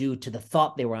 it was due to the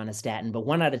thought they were on a statin, but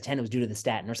 1 out of 10 it was due to the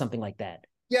statin or something like that.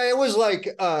 Yeah, it was like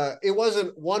it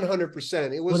wasn't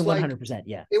 100%. It was like 100%,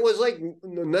 yeah. It was like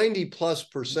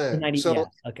 90+%. 90, So yeah,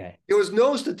 okay. there was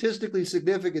no statistically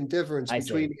significant difference I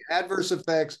between see. the adverse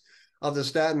effects of the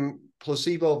statin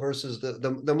placebo versus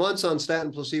the months on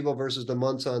statin placebo versus the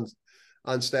months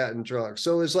on statin drugs.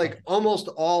 So it's like almost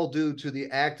all due to the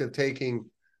act of taking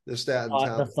the statin The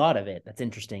tablet. thought of it. That's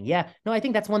interesting. Yeah. No, I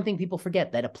think that's one thing people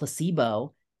forget, that a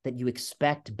placebo that you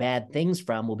expect bad things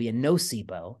from will be a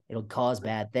nocebo. It'll cause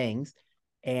bad things.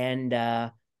 And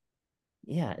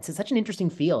yeah, it's such an interesting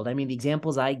field. I mean, the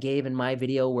examples I gave in my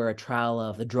video were a trial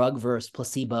of the drug versus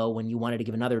placebo when you wanted to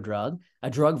give another drug, a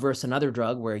drug versus another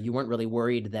drug where you weren't really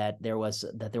worried that there was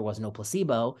no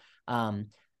placebo.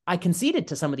 I conceded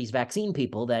to some of these vaccine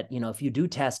people that, you know, if you do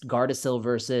test Gardasil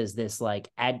versus this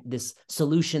this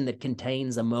solution that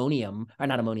contains aluminum,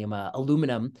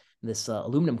 this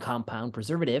aluminum compound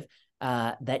preservative,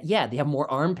 that yeah, they have more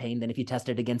arm pain than if you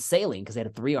tested against saline, because they had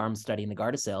a 3-arm study in the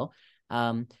Gardasil.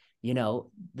 You know,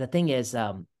 the thing is,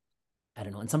 I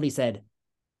don't know. And somebody said,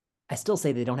 I still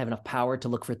say they don't have enough power to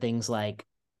look for things like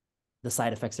the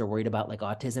side effects they're worried about, like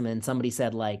autism. And somebody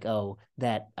said like, oh,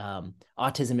 that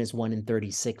autism is 1 in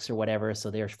 36 or whatever,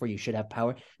 so therefore you should have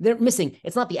power. They're missing.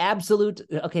 It's not the absolute,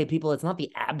 okay, people, it's not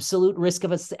the absolute risk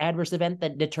of an adverse event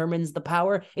that determines the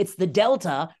power. It's the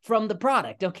delta from the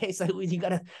product. Okay, so you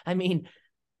gotta, I mean,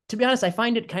 to be honest, I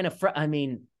find it kind of,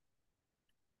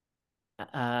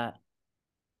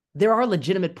 there are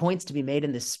legitimate points to be made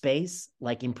in this space,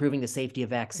 like improving the safety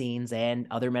of vaccines and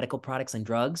other medical products and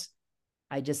drugs.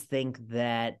 I just think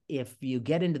that if you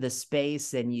get into the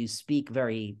space and you speak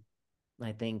very,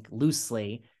 I think,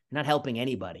 loosely, you're not helping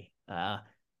anybody.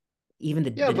 Even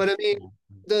the Yeah, but I mean,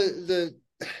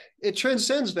 it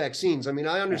transcends vaccines. I mean,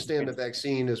 I understand the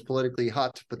vaccine is politically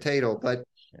hot potato, but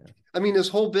I mean, this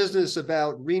whole business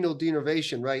about renal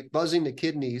denervation, right? Buzzing the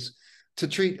kidneys to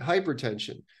treat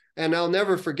hypertension. And I'll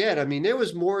never forget, I mean, there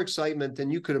was more excitement than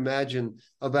you could imagine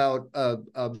about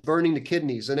burning the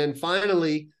kidneys. And then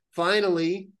finally,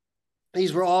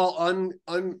 these were all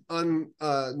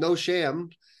no sham.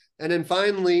 And then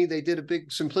finally, they did a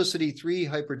big Simplicity 3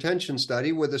 hypertension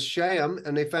study with a sham,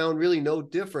 and they found really no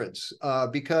difference.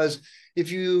 Because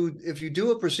if you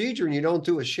do a procedure and you don't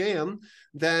do a sham,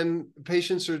 then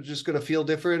patients are just going to feel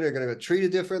different. They're going to get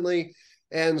treated differently.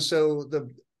 And so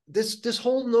this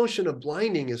whole notion of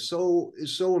blinding is so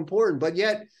important, but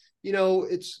yet, you know,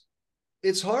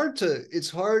 it's hard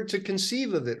to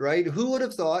conceive of it, right? Who would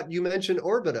have thought? You mentioned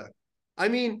Orbita. I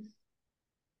mean,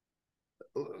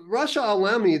 Rasha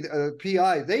Alami,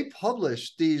 PI, they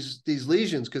published these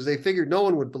lesions because they figured no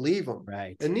one would believe them.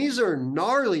 Right. And these are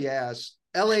gnarly ass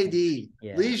LAD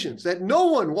lesions that no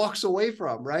one walks away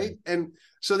from, right? And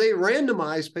so they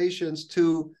randomized patients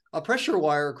to a pressure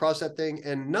wire across that thing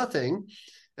and nothing.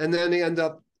 And then they end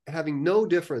up having no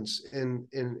difference in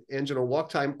anginal walk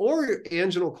time or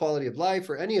anginal quality of life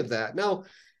or any of that. Now,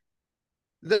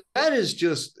 that is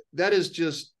just,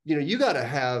 you know, you got to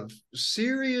have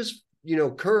serious, you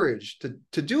know, courage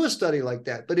to do a study like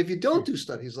that. But if you don't do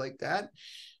studies like that,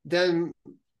 then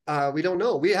we don't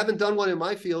know. We haven't done one in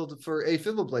my field for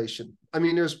AFib ablation. I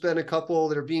mean, there's been a couple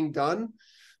that are being done,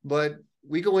 but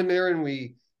we go in there and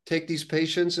we take these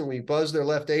patients and we buzz their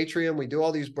left atrium. We do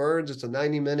all these burns. It's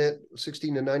a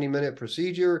 16 to 90 minute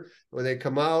procedure where they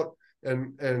come out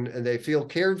and they feel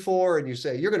cared for. And you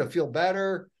say, you're going to feel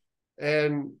better.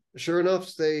 And sure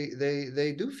enough,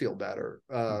 they do feel better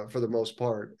for the most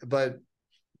part, but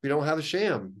we don't have a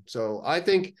sham. So I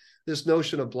think this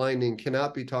notion of blinding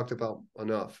cannot be talked about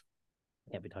enough.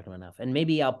 Can't be talking enough. And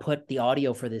maybe I'll put the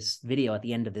audio for this video at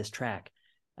the end of this track,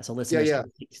 so Yeah, listeners yeah.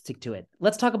 can stick to it.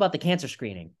 Let's talk about the cancer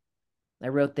screening. I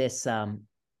wrote this.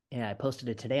 Yeah, I posted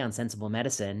it today on Sensible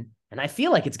Medicine, and I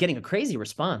feel like it's getting a crazy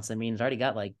response. I mean, it's already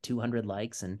got like 200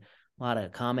 likes and a lot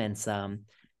of comments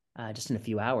just in a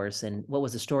few hours. And what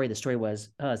was the story? The story was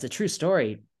it's a true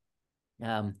story.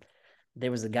 Um,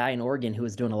 there was a guy in Oregon who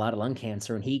was doing a lot of lung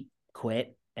cancer, and he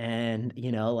quit. And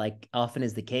like often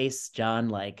is the case, John,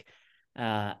 like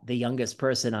the youngest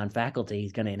person on faculty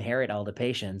is going to inherit all the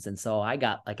patients. And so I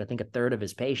got like I think a third of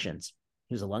his patients.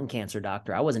 He was a lung cancer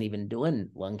doctor. I wasn't even doing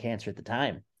lung cancer at the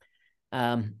time.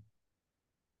 Um,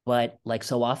 but like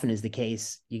so often is the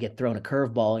case, you get thrown a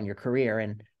curveball in your career,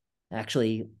 and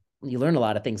actually you learn a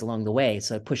lot of things along the way.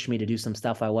 So it pushed me to do some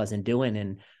stuff I wasn't doing,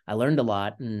 and I learned a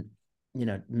lot, and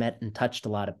met and touched a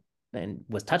lot of, and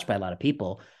was touched by a lot of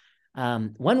people.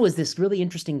 One was this really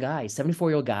interesting guy,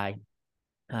 74-year-old guy.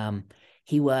 Um,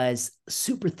 he was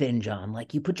super thin, John.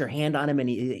 Like you put your hand on him, and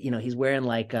he's wearing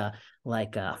like a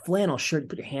flannel shirt.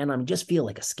 Put your hand on him, you just feel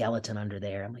like a skeleton under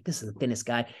there. I'm like, this is the thinnest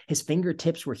guy. His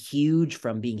fingertips were huge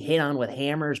from being hit on with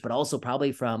hammers, but also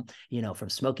probably from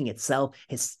smoking itself.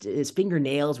 His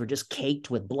fingernails were just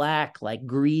caked with black, like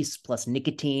grease plus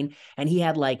nicotine, and he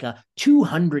had like a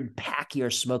 200 pack year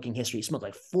smoking history. He smoked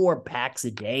like 4 packs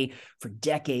a day for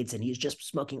decades, and he's just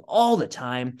smoking all the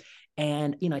time.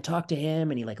 And, I talked to him,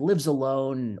 and he like lives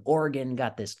alone in Oregon,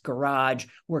 got this garage,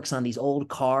 works on these old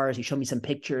cars. He showed me some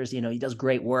pictures, he does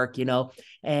great work,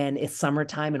 and it's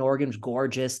summertime in Oregon, it's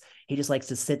gorgeous. He just likes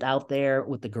to sit out there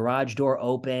with the garage door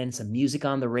open, some music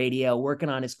on the radio, working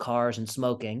on his cars and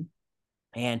smoking.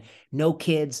 And no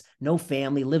kids, no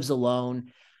family, lives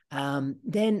alone. And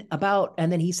then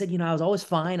he said, I was always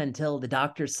fine until the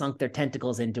doctors sunk their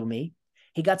tentacles into me.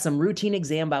 He got some routine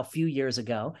exam about a few years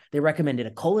ago. They recommended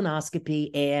a colonoscopy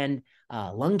and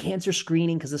lung cancer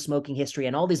screening because of smoking history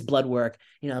and all this blood work.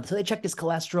 So they checked his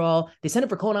cholesterol. They sent him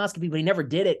for colonoscopy, but he never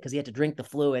did it because he had to drink the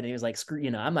fluid. And he was like, "Screw,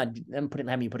 I'm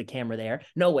having you put a camera there.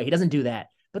 No way, he doesn't do that."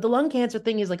 But the lung cancer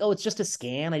thing is like, "Oh, it's just a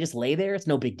scan. I just lay there. It's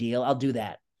no big deal. I'll do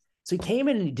that." So he came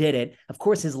in and he did it. Of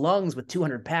course, his lungs with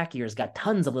 200 pack years got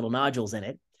tons of little nodules in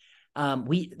it.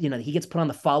 He gets put on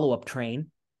the follow up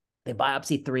train. They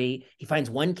biopsy 3. He finds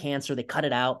one cancer. They cut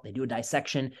it out. They do a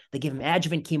dissection. They give him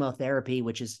adjuvant chemotherapy,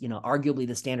 which is, arguably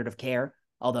the standard of care,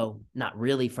 although not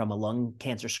really from a lung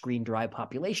cancer screen derived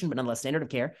population, but nonetheless standard of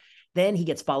care. Then he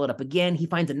gets followed up again. He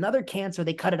finds another cancer.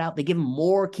 They cut it out. They give him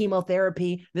more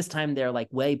chemotherapy. This time they're like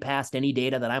way past any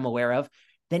data that I'm aware of.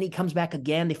 Then he comes back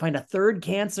again. They find a third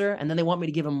cancer, and then they want me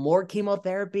to give him more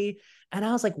chemotherapy. And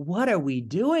I was like, what are we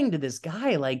doing to this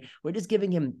guy? Like, we're just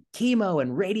giving him chemo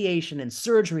and radiation and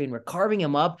surgery, and we're carving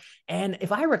him up. And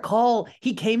if I recall,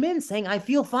 he came in saying, I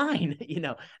feel fine,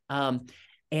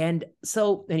 And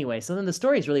so anyway, so then the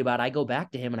story is really about, I go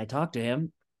back to him and I talk to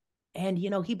him, and,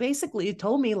 he basically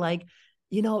told me like,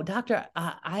 doctor,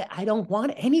 I don't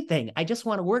want anything. I just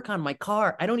want to work on my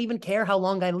car. I don't even care how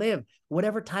long I live.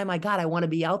 Whatever time I got, I want to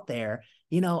be out there.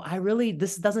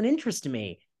 This doesn't interest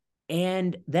me.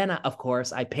 And then, of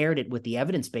course, I paired it with the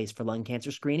evidence base for lung cancer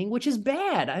screening, which is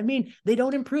bad. I mean, they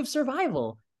don't improve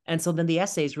survival. And so then the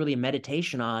essay is really a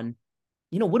meditation on,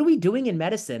 what are we doing in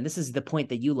medicine? This is the point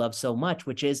that you love so much,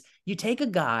 which is you take a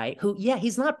guy who, yeah,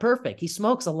 he's not perfect. He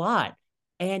smokes a lot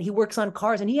and he works on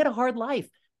cars and he had a hard life,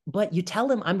 but you tell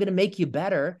him, I'm going to make you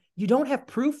better. You don't have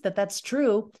proof that that's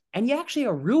true. And you actually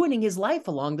are ruining his life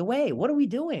along the way. What are we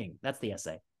doing? That's the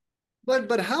essay.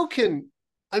 But how can,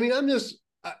 I mean,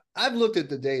 I've looked at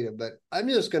the data, but I'm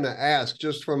just going to ask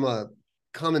just from a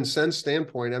common sense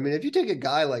standpoint. I mean, if you take a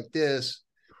guy like this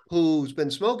who's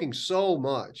been smoking so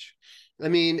much, I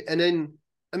mean, and then,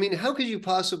 I mean, how could you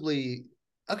possibly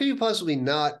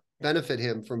not benefit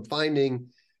him from finding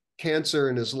cancer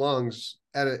in his lungs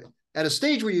at a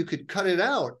stage where you could cut it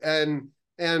out? And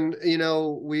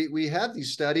we have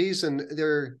these studies, and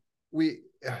we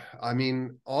I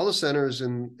mean, all the centers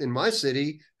in my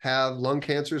city have lung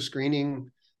cancer screening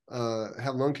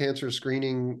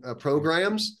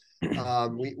programs.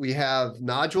 We have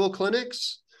nodule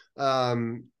clinics, I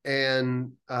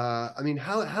mean,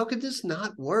 how could this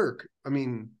not work? I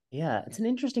mean, Yeah, it's an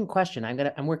interesting question.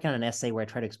 I'm working on an essay where I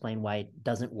try to explain why it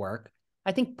doesn't work.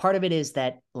 I think part of it is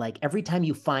that like every time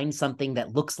you find something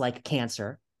that looks like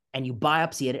cancer and you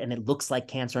biopsy it and it looks like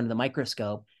cancer under the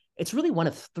microscope, it's really one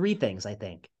of 3 things, I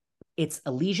think. It's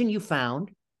a lesion you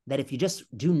found that if you just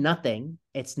do nothing,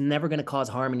 it's never going to cause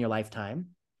harm in your lifetime.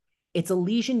 It's a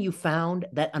lesion you found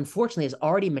that unfortunately has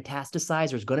already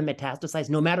metastasized or is going to metastasize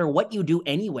no matter what you do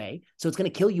anyway. So it's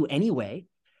going to kill you anyway.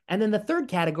 And then the third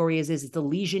category is it's a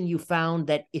lesion you found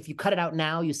that if you cut it out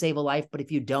now, you save a life. But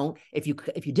if you don't, if you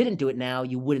didn't do it now,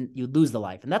 you'd lose the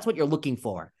life. And that's what you're looking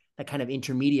for, that kind of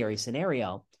intermediary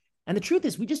scenario. And the truth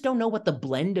is, we just don't know what the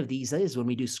blend of these is when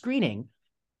we do screening.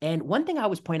 And one thing I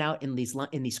always point out in these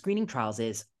screening trials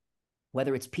is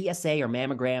whether it's PSA or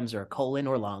mammograms or colon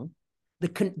or lung,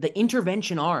 the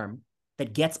intervention arm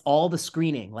that gets all the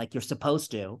screening like you're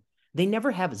supposed to, they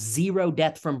never have zero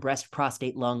death from breast,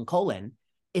 prostate, lung, colon.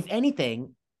 If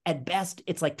anything, at best,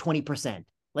 it's like 20%.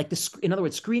 Like in other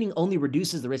words, screening only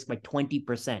reduces the risk by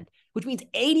 20%, which means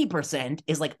 80%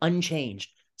 is like unchanged.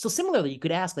 So similarly, you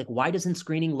could ask, like, why doesn't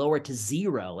screening lower to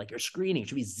zero? Like your screening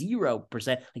should be 0%.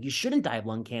 Like you shouldn't die of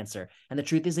lung cancer. And the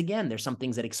truth is, again, there's some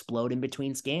things that explode in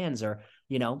between scans or,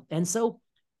 and so,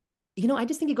 I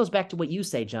just think it goes back to what you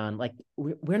say, John. Like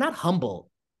we're not humble.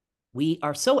 We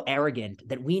are so arrogant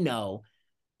that we know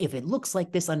if it looks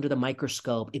like this under the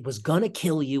microscope, it was going to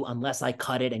kill you unless I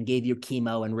cut it and gave you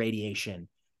chemo and radiation.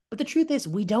 But the truth is,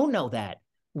 we don't know that.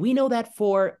 We know that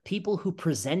for people who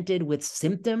presented with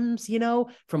symptoms,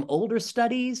 from older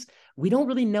studies. We don't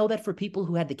really know that for people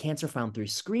who had the cancer found through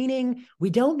screening. We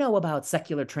don't know about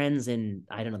secular trends in,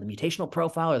 I don't know, the mutational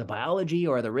profile or the biology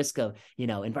or the risk of,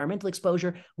 environmental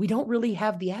exposure. We don't really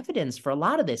have the evidence for a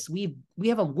lot of this. We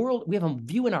have a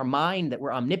view in our mind that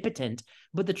we're omnipotent,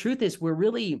 but the truth is we're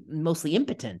really mostly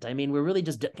impotent. I mean, we're really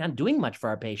just kind of doing much for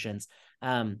our patients.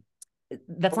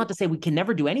 That's not to say we can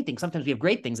never do anything. Sometimes we have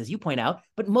great things, as you point out,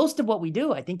 but most of what we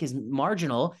do, I think, is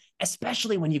marginal,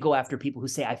 especially when you go after people who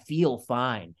say, I feel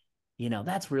fine.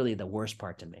 That's really the worst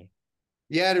part to me.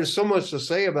 Yeah, there's so much to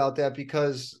say about that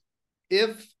because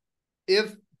if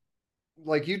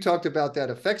like you talked about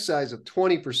that effect size of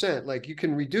 20%, like you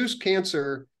can reduce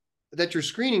cancer that you're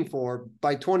screening for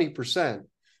by 20%.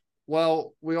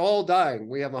 Well, we're all dying.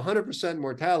 We have 100%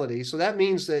 mortality. So that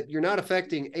means that you're not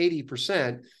affecting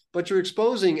 80%, but you're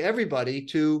exposing everybody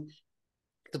to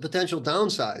the potential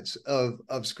downsides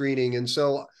of screening. And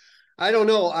so I don't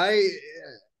know.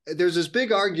 There's this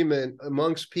big argument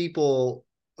amongst people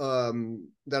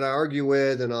that I argue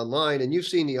with and online, and you've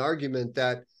seen the argument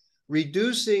that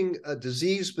reducing a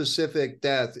disease-specific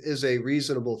death is a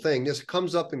reasonable thing. This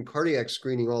comes up in cardiac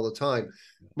screening all the time.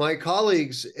 My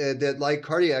colleagues that like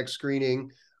cardiac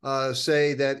screening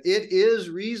say that it is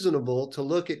reasonable to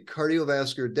look at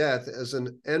cardiovascular death as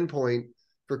an endpoint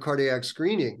for cardiac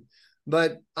screening.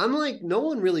 But I'm like, no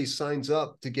one really signs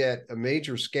up to get a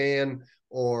major scan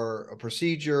or a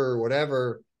procedure or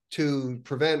whatever to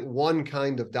prevent one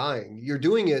kind of dying. You're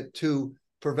doing it to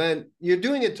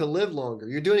live longer.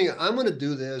 You're doing it, I'm going to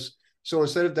do this. So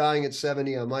instead of dying at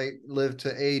 70, I might live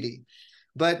to 80.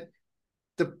 But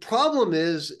the problem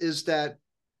is that,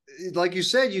 like you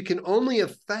said, you can only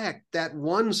affect that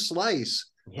one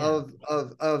slice of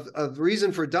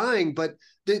reason for dying. But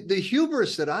the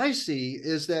hubris that I see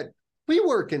is that we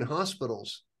work in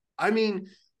hospitals. I mean,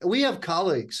 we have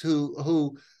colleagues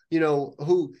who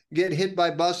get hit by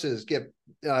buses, get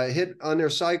hit on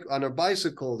their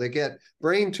bicycle, they get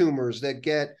brain tumors, that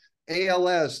get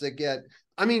ALS, that get,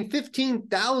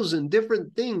 15,000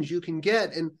 different things you can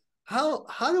get. And how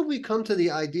do we come to the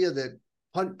idea that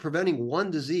preventing one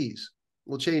disease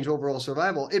will change overall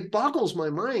survival? It boggles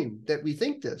my mind that we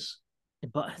think this.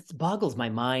 It boggles my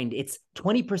mind. It's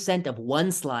 20% of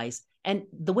one slice. And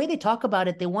the way they talk about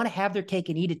it, they want to have their cake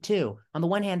and eat it too. On the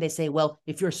one hand, they say, well,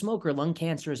 if you're a smoker, lung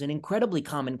cancer is an incredibly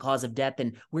common cause of death,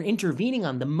 and we're intervening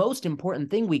on the most important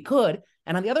thing we could.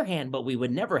 And on the other hand, but we would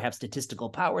never have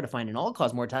statistical power to find an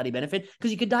all-cause mortality benefit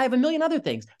because you could die of a million other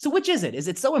things. So which is it? Is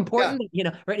it so important?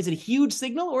 Yeah. Right? Is it a huge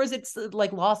signal, or is it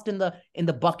like lost in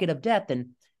the bucket of death? And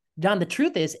John, the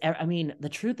truth is,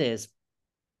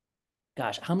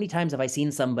 gosh, how many times have I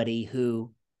seen somebody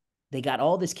who they got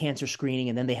all this cancer screening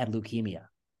and then they had leukemia,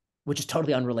 which is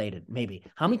totally unrelated, maybe.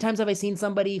 How many times have I seen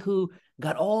somebody who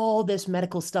got all this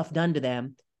medical stuff done to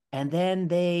them and then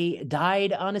they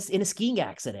died in a skiing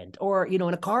accident or, in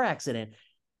a car accident?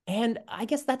 And I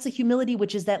guess that's a humility,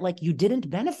 which is that like you didn't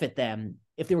benefit them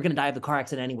if they were going to die of the car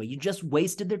accident anyway. You just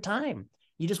wasted their time.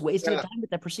 You just wasted their time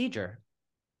with that procedure.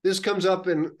 This comes up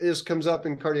in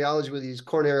cardiology with these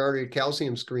coronary artery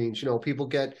calcium screens. People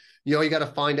get, you got to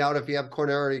find out if you have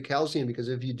coronary artery calcium, because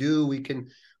if you do, we can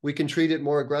treat it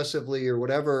more aggressively or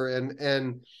whatever.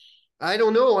 And I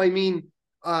don't know. I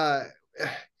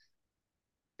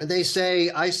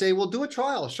say, well, do a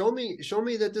trial. Show me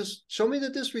that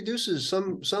this reduces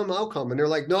some outcome. And they're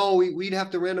like, no, we'd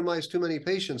have to randomize too many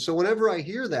patients. So whenever I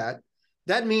hear that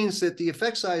that means that the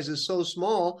effect size is so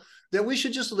small that we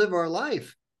should just live our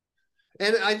life.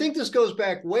 And I think this goes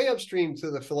back way upstream to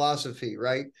the philosophy,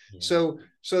 right? Yeah. So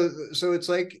it's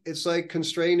like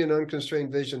constrained and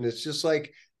unconstrained vision. It's just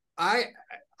like I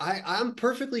I'm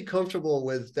perfectly comfortable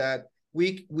with that.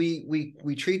 We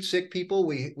treat sick people,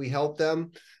 we help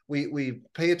them, we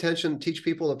pay attention, teach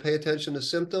people to pay attention to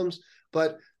symptoms,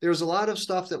 but there's a lot of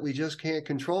stuff that we just can't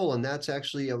control, and that's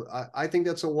actually I think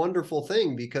that's a wonderful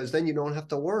thing, because then you don't have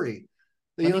to worry.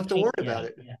 Then you don't have to worry about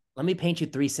it. Yeah. Let me paint you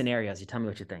three scenarios. You tell me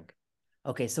what you think.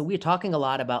 Okay, so we're talking a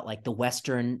lot about like the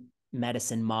Western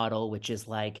medicine model, which is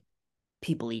like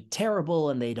people eat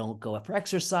terrible and they don't go up for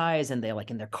exercise and they're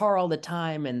like in their car all the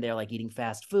time and they're like eating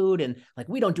fast food and like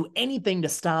we don't do anything to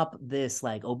stop this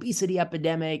like obesity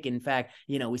epidemic. In fact,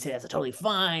 we say that's totally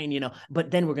fine, but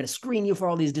then we're going to screen you for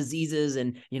all these diseases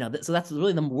and so that's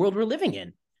really the world we're living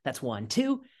in. That's one.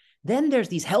 Two, then there's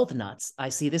these health nuts. I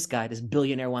see this guy, this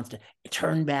billionaire wants to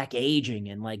turn back aging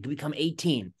and like become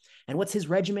 18. And what's his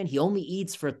regimen? He only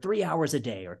eats for 3 hours a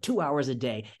day or 2 hours a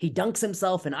day. He dunks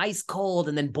himself in ice cold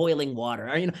and then boiling water.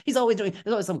 Or, he's always there's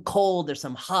always some cold, there's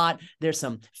some hot, there's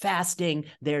some fasting,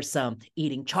 there's some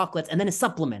eating chocolates, and then his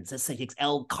supplements. He takes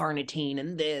L-carnitine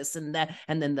and this and that,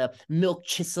 and then the milk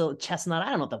chestnut. I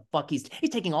don't know what the fuck he's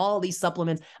taking all these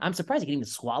supplements. I'm surprised he can even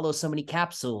swallow so many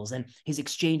capsules, and he's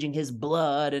exchanging his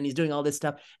blood and he's doing all this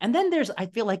stuff. And then I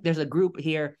feel like there's a group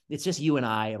here. It's just you and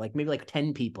I, like maybe like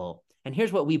 10 people. And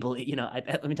here's what we believe.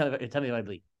 Let me tell me what I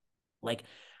believe. Like,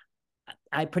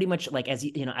 I pretty much like, as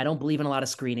I don't believe in a lot of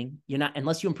screening. You're not,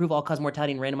 unless you improve all cause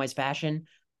mortality in randomized fashion,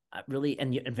 really,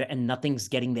 and nothing's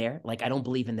getting there. Like, I don't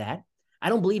believe in that. I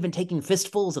don't believe in taking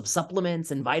fistfuls of supplements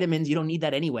and vitamins. You don't need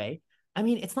that anyway. I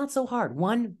mean, it's not so hard.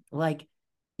 One, like,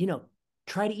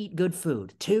 try to eat good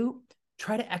food. Two,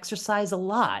 try to exercise a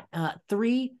lot.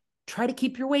 Three, try to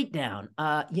keep your weight down.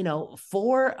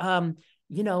 Four,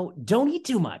 don't eat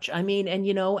too much. I mean, and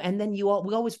then we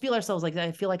always feel ourselves like,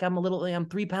 I feel like I'm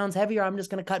 3 pounds heavier. I'm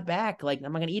just going to cut back. Like,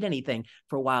 I'm not going to eat anything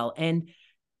for a while. And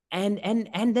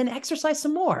then exercise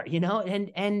some more,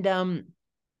 and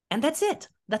that's it.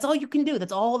 That's all you can do.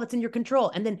 That's all that's in your control.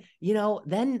 And then,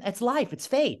 then it's life, it's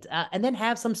fate. And then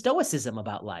have some stoicism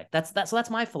about life. So that's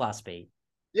my philosophy.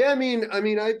 Yeah,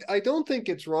 I don't think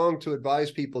it's wrong to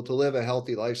advise people to live a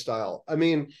healthy lifestyle. I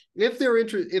mean, if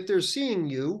they're seeing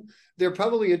you, they're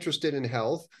probably interested in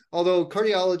health. Although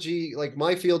cardiology, like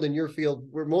my field and your field,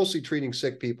 we're mostly treating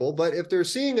sick people. But if they're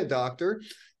seeing a doctor,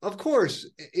 of course,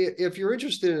 if you're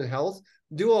interested in health,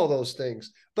 do all those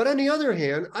things. But on the other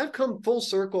hand, I've come full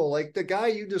circle. Like the guy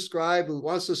you described who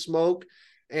wants to smoke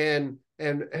and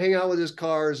hang out with his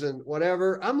cars and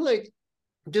whatever. I'm like,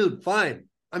 dude, fine.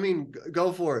 I mean,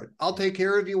 go for it. I'll take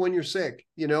care of you when you're sick,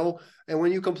 and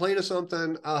when you complain of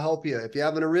something, I'll help you. If you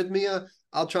have an arrhythmia,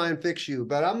 I'll try and fix you.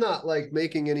 But I'm not like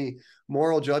making any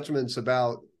moral judgments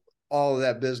about all of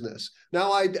that business.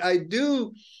 Now, I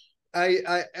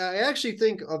actually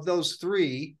think of those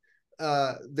three,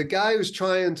 the guy who's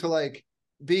trying to like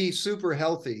be super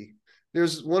healthy.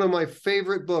 There's one of my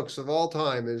favorite books of all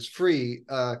time. It's free.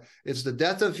 It's The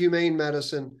Death of Humane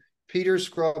Medicine. Peter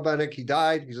Skrobenick, he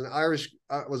died. He's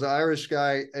was an Irish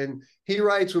guy. And he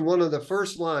writes in one of the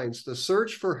first lines, the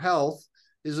search for health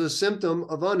is a symptom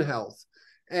of unhealth.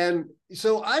 And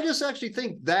so I just actually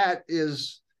think that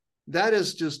is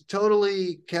just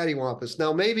totally cattywampus.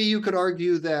 Now, maybe you could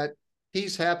argue that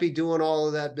he's happy doing all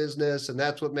of that business and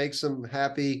that's what makes him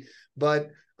happy.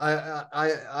 But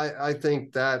I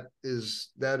think that is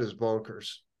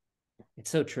bonkers.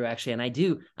 It's so true, actually. And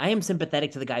I am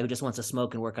sympathetic to the guy who just wants to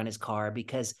smoke and work on his car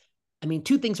because, I mean,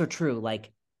 two things are true.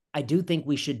 Like, I do think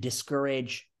we should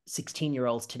discourage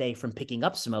 16-year-olds today from picking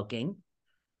up smoking.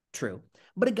 True.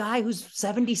 But a guy who's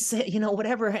 76,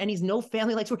 whatever, and he's no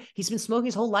family life, he's been smoking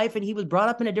his whole life and he was brought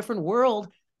up in a different world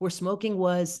where smoking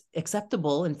was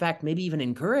acceptable. In fact, maybe even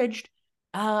encouraged.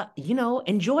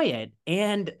 Enjoy it.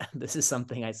 And this is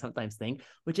something I sometimes think,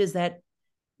 which is that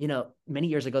many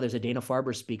years ago, there's a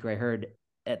Dana-Farber speaker I heard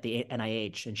at the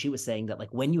NIH, and she was saying that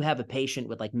like when you have a patient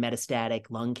with like metastatic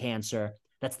lung cancer,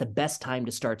 that's the best time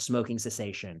to start smoking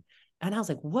cessation. And I was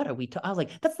like, what are we I was like,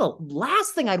 that's the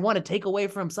last thing I'd want to take away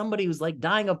from somebody who's like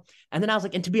dying of. And then I was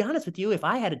like, and to be honest with you, if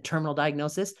I had a terminal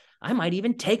diagnosis, I might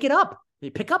even take it up.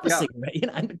 Pick up a cigarette,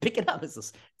 I'd pick it up.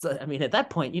 So, I mean, at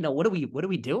that point, what are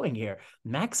we doing here?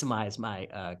 Maximize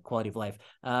my quality of life.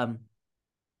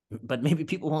 But maybe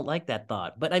people won't like that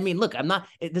thought. But I mean, look,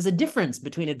 there's a difference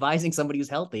between advising somebody who's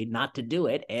healthy not to do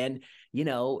it. And,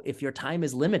 if your time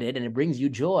is limited and it brings you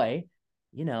joy,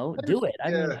 do it.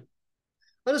 I mean,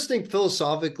 I just think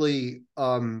philosophically,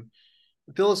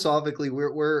 philosophically,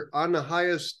 we're on the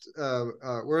highest.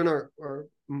 We're in our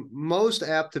most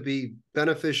apt to be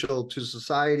beneficial to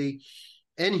society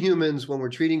and humans when we're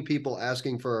treating people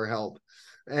asking for our help,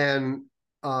 and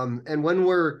and when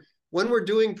we're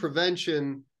doing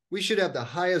prevention, we should have the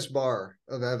highest bar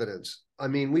of evidence. I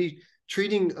mean, we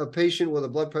treating a patient with a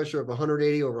blood pressure of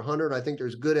 180 over 100. I think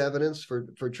there's good evidence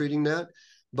for treating that,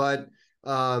 but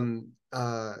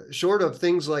short of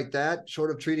things like that,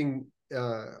 short of treating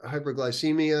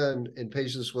hyperglycemia in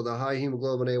patients with a high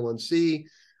hemoglobin A1C,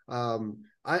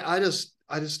 I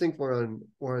just think we're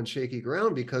on shaky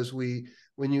ground because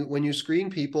when you screen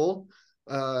people,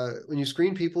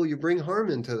 you bring harm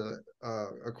into the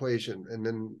equation, and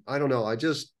then I don't know. I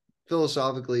just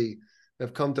philosophically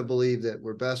have come to believe that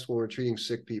we're best when we're treating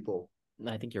sick people.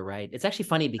 I think you're right. It's actually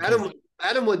funny because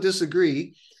Adam would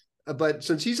disagree, but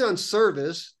since he's on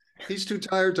service, he's too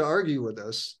tired to argue with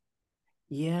us.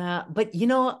 yeah, but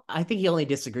I think he only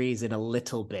disagrees in a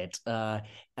little bit,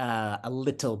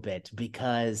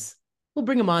 because we'll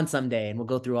bring him on someday and we'll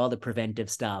go through all the preventive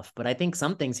stuff. But I think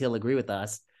some things he'll agree with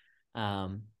us.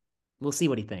 Um, we'll see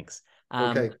what he thinks.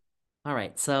 Okay. All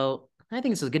right. So I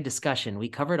think this was a good discussion. We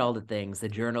covered all the things, the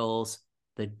journals,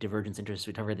 the divergence interest.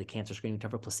 We covered the cancer screening, we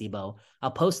covered placebo.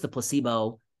 I'll post the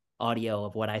placebo audio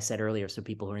of what I said earlier so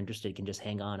people who are interested can just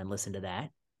hang on and listen to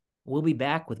that. We'll be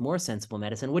back with more sensible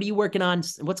medicine. What are you working on?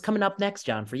 What's coming up next,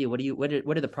 John, for you? What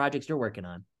are the projects you're working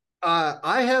on?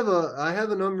 I have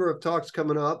a number of talks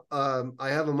coming up. I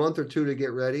have a month or two to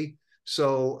get ready.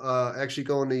 So actually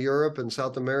going to Europe and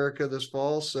South America this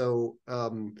fall. So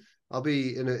I'll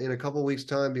be in a couple of weeks'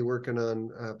 time be working on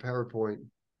PowerPoint.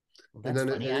 Well, that's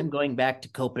funny. I'm going back to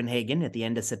Copenhagen at the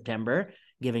end of September,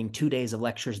 giving 2 days of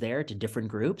lectures there to different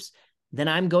groups. Then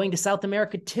I'm going to South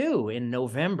America too in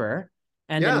November.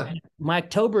 And then my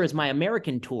October is my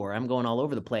American tour. I'm going all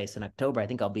over the place in October. I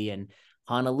think I'll be in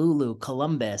Honolulu,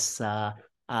 Columbus,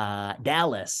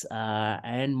 Dallas,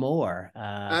 and more.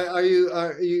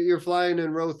 You're flying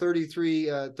in row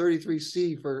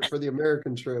 33C for the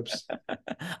American trips?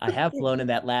 I have flown in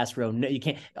that last row. No, you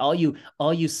can't. All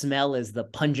you smell is the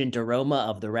pungent aroma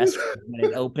of the restaurant when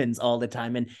it opens all the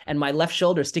time, and my left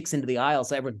shoulder sticks into the aisle,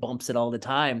 so everyone bumps it all the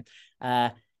time.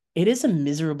 It is a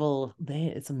miserable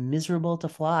day. It's miserable to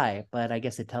fly, but I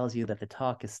guess it tells you that the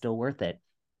talk is still worth it.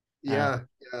 Yeah.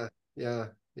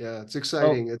 It's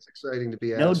exciting. It's exciting to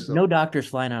be asked. No doctors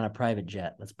flying on a private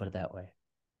jet. Let's put it that way.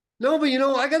 No, but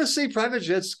I got to say, private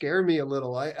jets scare me a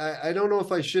little. I don't know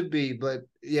if I should be, but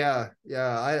yeah.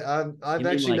 I've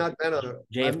actually not been on a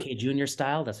JFK Jr.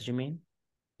 style. That's what you mean?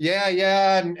 Yeah,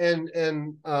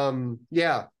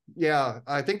 yeah.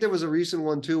 I think there was a recent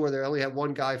one too where they only had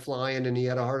one guy flying and he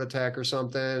had a heart attack or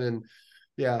something, and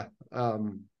yeah.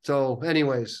 So,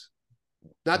 anyways,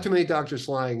 not too many doctors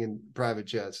flying in private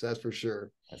jets. That's for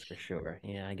sure. That's for sure.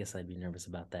 Yeah, I guess I'd be nervous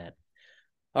about that.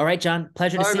 All right, John.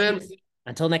 Pleasure to see you.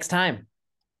 Until next time.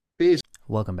 Peace.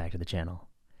 Welcome back to the channel.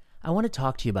 I want to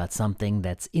talk to you about something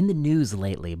that's in the news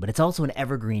lately, but it's also an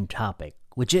evergreen topic,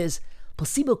 which is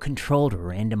placebo-controlled or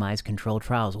randomized controlled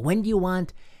trials. When do you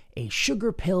want a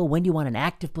sugar pill? When do you want an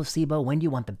active placebo? When do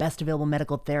you want the best available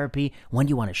medical therapy? When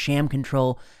do you want a sham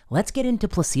control? Let's get into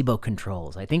placebo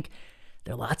controls. I think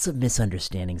there are lots of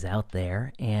misunderstandings out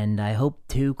there, and I hope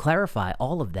to clarify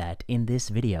all of that in this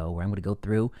video, where I'm going to go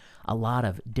through a lot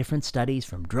of different studies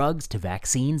from drugs to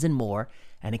vaccines and more,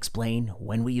 and explain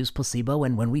when we use placebo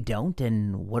and when we don't,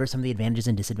 and what are some of the advantages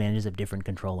and disadvantages of different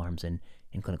control arms in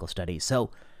clinical studies.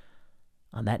 So,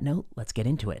 on that note, let's get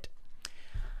into it.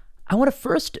 I want to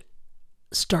first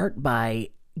start by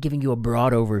giving you a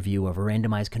broad overview of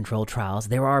randomized controlled trials.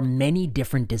 There are many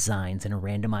different designs in a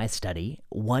randomized study.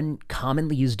 One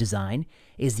commonly used design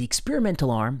is the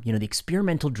experimental arm, the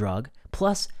experimental drug,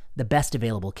 plus the best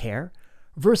available care,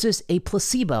 versus a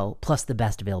placebo plus the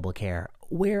best available care,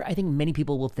 where I think many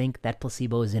people will think that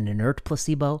placebo is an inert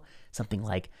placebo, something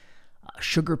like a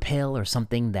sugar pill or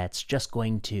something that's just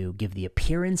going to give the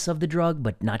appearance of the drug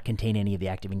but not contain any of the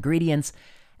active ingredients.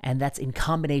 And that's in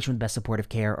combination with best supportive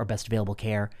care or best available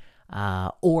care,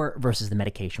 or versus the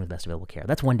medication with best available care.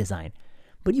 That's one design.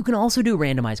 But you can also do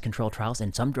randomized control trials,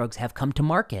 and some drugs have come to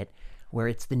market where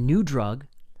it's the new drug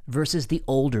versus the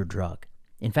older drug.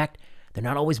 In fact, they're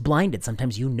not always blinded.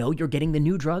 Sometimes you're getting the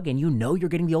new drug and you're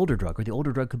getting the older drug, or the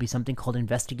older drug could be something called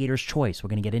investigator's choice. We're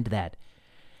going to get into that.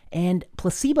 And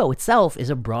placebo itself is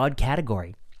a broad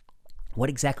category. What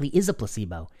exactly is a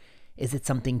placebo? Is it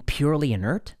something purely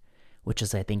inert, which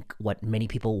is, I think, what many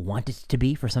people want it to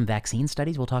be for some vaccine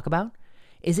studies we'll talk about?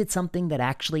 Is it something that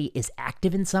actually is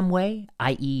active in some way,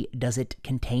 i.e., does it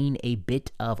contain a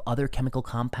bit of other chemical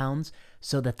compounds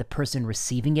so that the person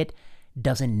receiving it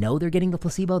doesn't know they're getting the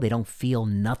placebo. They don't feel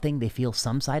nothing. They feel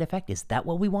some side effect. Is that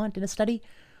what we want in a study?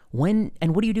 And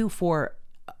what do you do for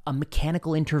a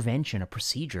mechanical intervention, a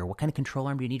procedure? What kind of control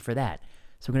arm do you need for that?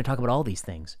 So we're going to talk about all these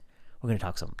things. We're going to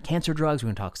talk some cancer drugs. We're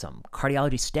going to talk some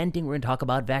cardiology stenting. We're going to talk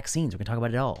about vaccines. We're going to talk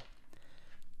about it all.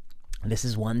 This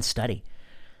is one study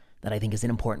that I think is an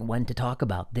important one to talk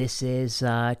about. This is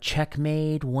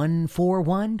Checkmate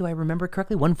 141. Do I remember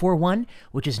correctly? 141,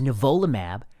 which is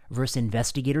nivolumab versus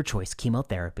investigator choice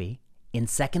chemotherapy in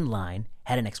second line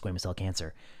head and neck squamous cell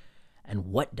cancer. And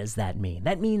what does that mean?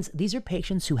 That means these are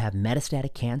patients who have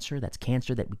metastatic cancer. That's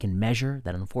cancer that we can measure,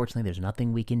 that unfortunately there's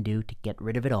nothing we can do to get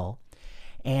rid of it all.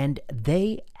 And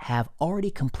they have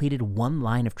already completed one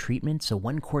line of treatment, so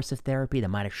one course of therapy that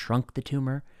might have shrunk the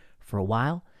tumor for a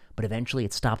while, but eventually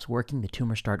it stops working. The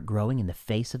tumors start growing in the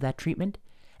face of that treatment,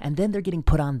 and then they're getting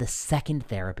put on the second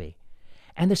therapy.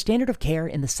 And the standard of care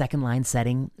in the second line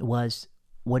setting was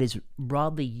what is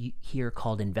broadly here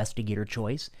called investigator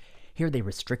choice. Here they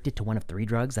restrict it to one of 3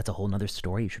 drugs. That's a whole nother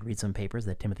story. You should read some papers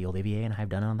that Timothy Olivier and I have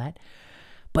done on that.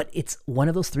 But it's one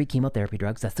of those 3 chemotherapy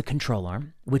drugs. That's the control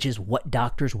arm, which is what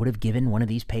doctors would have given one of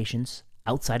these patients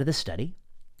outside of the study,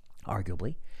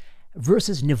 arguably,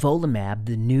 versus nivolumab,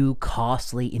 the new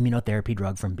costly immunotherapy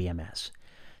drug from BMS.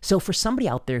 So for somebody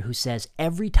out there who says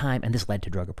every time, and this led to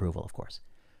drug approval, of course.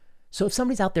 So if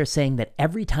somebody's out there saying that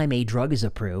every time a drug is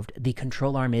approved, the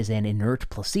control arm is an inert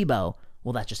placebo,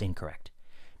 well, that's just incorrect.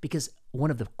 Because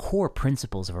one of the core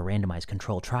principles of a randomized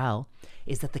control trial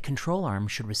is that the control arm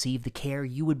should receive the care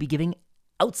you would be giving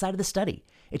outside of the study.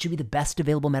 It should be the best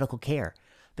available medical care.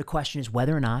 The question is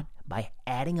whether or not, by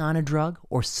adding on a drug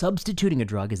or substituting a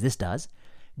drug, as this does,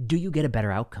 do you get a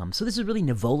better outcome? So this is really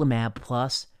nivolumab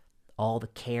plus all the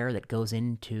care that goes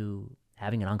into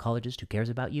having an oncologist who cares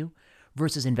about you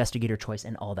versus investigator choice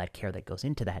and all that care that goes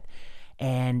into that.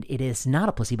 And it is not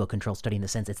a placebo-controlled study in the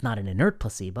sense it's not an inert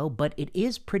placebo, but it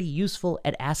is pretty useful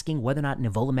at asking whether or not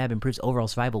nivolumab improves overall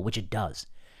survival, which it does.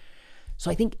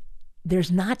 So I think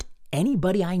there's not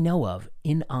anybody I know of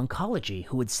in oncology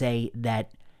who would say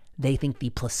that they think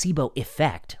the placebo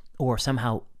effect or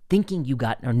somehow thinking you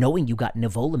got or knowing you got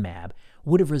nivolumab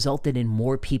would have resulted in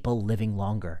more people living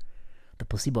longer. The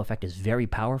placebo effect is very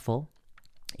powerful.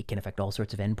 It can affect all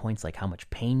sorts of endpoints like how much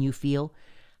pain you feel,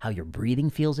 how your breathing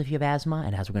feels if you have asthma,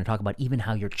 and as we're going to talk about, even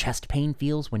how your chest pain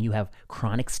feels when you have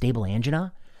chronic stable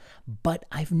angina. But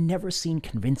I've never seen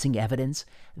convincing evidence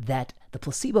that the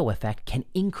placebo effect can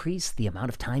increase the amount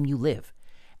of time you live.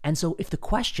 And so if the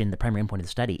question, the primary endpoint of the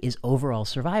study, is overall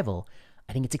survival,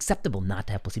 I think it's acceptable not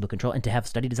to have placebo control and to have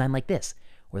study design like this,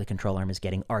 where the control arm is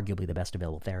getting arguably the best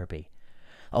available therapy.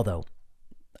 Although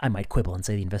I might quibble and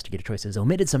say the investigator choice has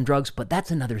omitted some drugs, but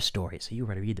that's another story. So you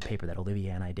better read the paper that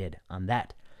Olivia and I did on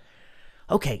that.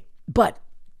 Okay, but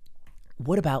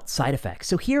what about side effects?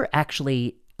 So here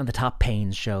actually on the top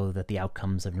panes show that the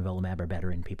outcomes of nivolumab are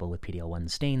better in people with PD-L1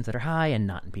 stains that are high and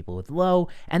not in people with low.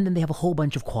 And then they have a whole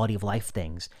bunch of quality of life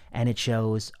things. And it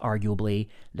shows arguably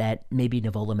that maybe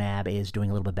nivolumab is doing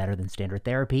a little bit better than standard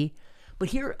therapy. But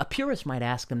here a purist might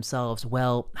ask themselves,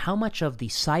 well, how much of the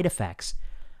side effects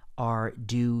are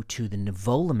due to the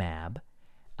nivolumab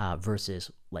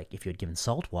versus like if you had given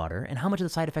salt water, and how much of the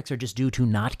side effects are just due to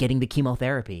not getting the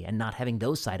chemotherapy and not having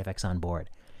those side effects on board?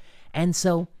 And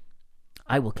so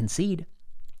I will concede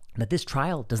that this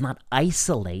trial does not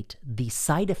isolate the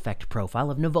side effect profile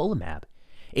of nivolumab.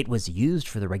 It was used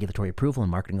for the regulatory approval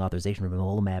and marketing authorization of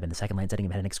nivolumab in the second line setting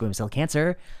of head and neck squamous cell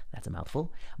cancer. That's a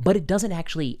mouthful. But it doesn't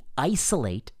actually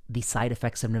isolate the side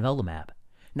effects of nivolumab.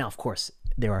 Now, of course,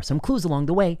 there are some clues along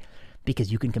the way,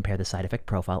 because you can compare the side effect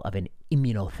profile of an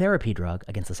immunotherapy drug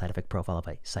against the side effect profile of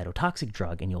a cytotoxic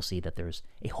drug, and you'll see that there's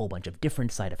a whole bunch of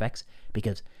different side effects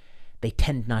because they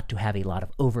tend not to have a lot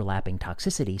of overlapping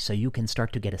toxicity, so you can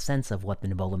start to get a sense of what the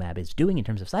nivolumab is doing in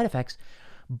terms of side effects.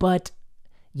 But,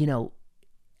 you know,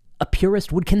 a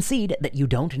purist would concede that you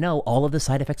don't know all of the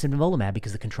side effects of nivolumab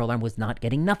because the control arm was not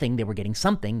getting nothing. They were getting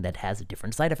something that has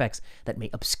different side effects that may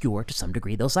obscure to some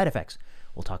degree those side effects.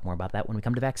 We'll talk more about that when we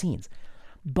come to vaccines.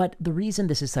 But the reason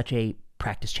this is such a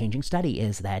practice-changing study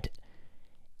is that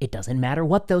it doesn't matter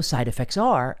what those side effects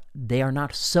are. They are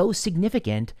not so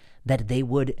significant that they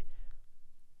would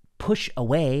push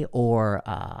away or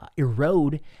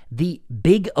erode the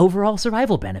big overall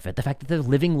survival benefit, the fact that they're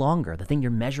living longer. The thing you're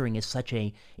measuring is such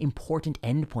a important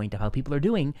endpoint of how people are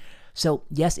doing. So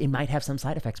yes, it might have some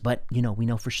side effects, but we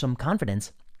know for some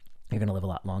confidence you're going to live a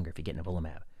lot longer if you get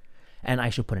nivolumab. And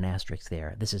I should put an asterisk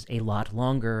there. This is a lot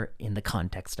longer in the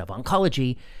context of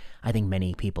oncology. I think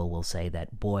many people will say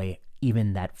that, boy,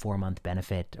 even that 4-month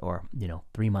benefit or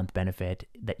 3-month benefit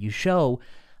that you show,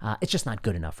 It's just not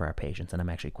good enough for our patients, and I'm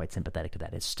actually quite sympathetic to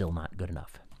that. It's still not good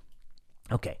enough.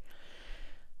 Okay.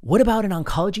 What about an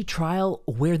oncology trial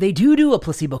where they do a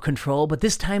placebo control, but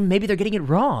this time maybe they're getting it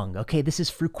wrong? Okay, this is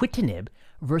fruquintinib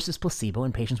versus placebo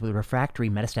in patients with refractory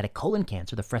metastatic colon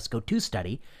cancer, the FRESCO-2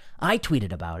 study. I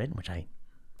tweeted about it, which I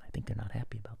think they're not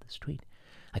happy about this tweet.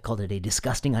 I called it a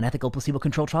disgusting, unethical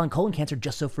placebo-controlled trial in colon cancer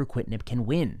just so fruquintinib can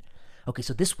win. Okay,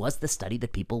 so this was the study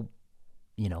that people,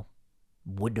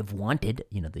 would have wanted,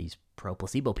 these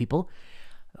pro-placebo people,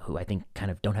 who I think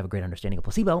kind of don't have a great understanding of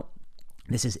placebo.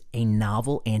 This is a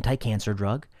novel anti-cancer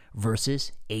drug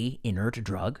versus a inert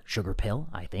drug, sugar pill,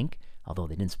 I think, although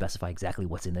they didn't specify exactly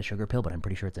what's in the sugar pill, but I'm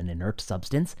pretty sure it's an inert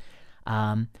substance.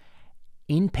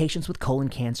 In patients with colon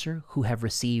cancer who have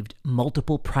received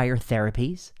multiple prior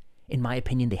therapies, in my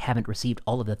opinion, they haven't received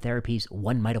all of the therapies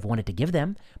one might have wanted to give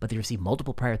them, but they received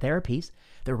multiple prior therapies.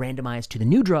 They're randomized to the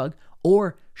new drug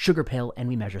or sugar pill, and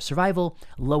we measure survival.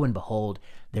 Lo and behold,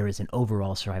 there is an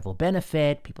overall survival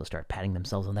benefit. People start patting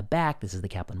themselves on the back. This is the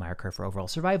Kaplan-Meier curve for overall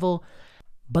survival.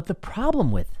 But the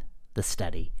problem with the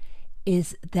study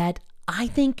is that I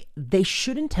think they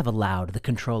shouldn't have allowed the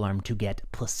control arm to get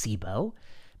placebo,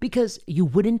 because you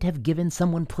wouldn't have given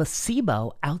someone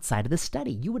placebo outside of the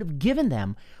study. You would have given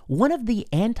them one of the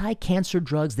anti-cancer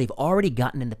drugs they've already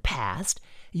gotten in the past.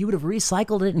 You would have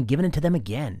recycled it and given it to them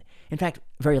again. In fact,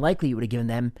 very likely you would have given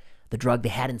them the drug they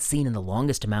hadn't seen in the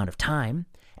longest amount of time.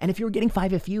 And if you were getting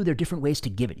 5-FU, there are different ways to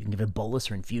give it. You can give it a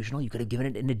bolus or infusional. You could have given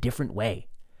it in a different way.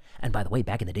 And by the way,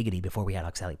 back in the diggity, before we had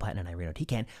oxaliplatin and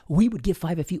irinotecan, we would give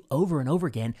 5-FU over and over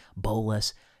again,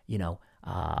 bolus,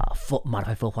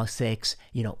 modified FOLFOX6,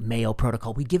 Mayo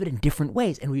protocol. We give it in different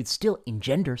ways, and we would still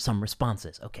engender some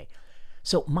responses. Okay,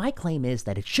 so my claim is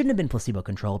that it shouldn't have been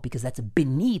placebo-controlled because that's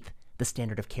beneath the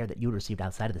standard of care that you would have received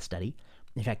outside of the study.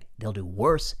 In fact, they'll do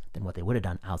worse than what they would have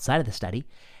done outside of the study.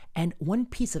 And one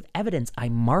piece of evidence I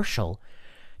marshal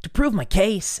to prove my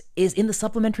case is in the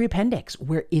supplementary appendix,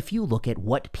 where if you look at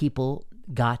what people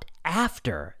got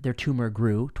after their tumor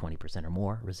grew 20% or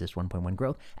more, resist 1.1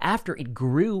 growth, after it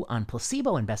grew on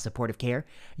placebo and best supportive care,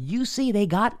 you see they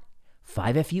got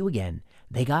 5-FU again.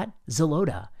 They got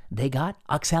Xeloda. They got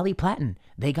oxaliplatin.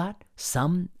 They got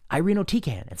some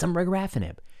irinotecan and some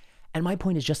regorafenib. And my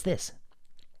point is just this.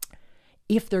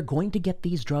 If they're going to get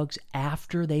these drugs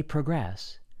after they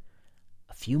progress,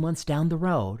 a few months down the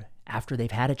road, after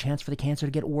they've had a chance for the cancer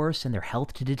to get worse and their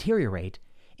health to deteriorate,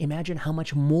 imagine how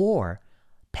much more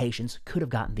patients could have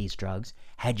gotten these drugs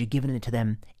had you given it to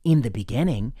them in the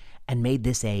beginning and made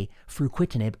this a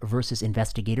fruquintinib versus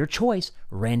investigator choice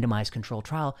randomized controlled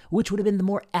trial, which would have been the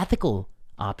more ethical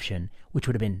option, which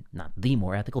would have been not the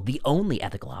more ethical, the only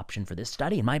ethical option for this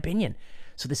study, in my opinion.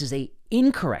 So this is a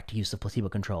incorrect use of placebo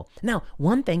control. Now,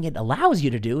 one thing it allows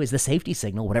you to do is the safety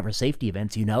signal, whatever safety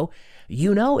events you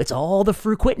know it's all the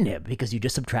fruquintinib because you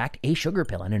just subtract a sugar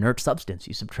pill, an inert substance.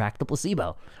 You subtract the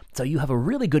placebo. So you have a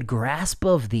really good grasp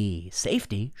of the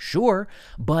safety, sure.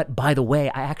 But by the way,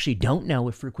 I actually don't know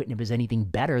if fruquintinib is anything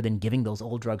better than giving those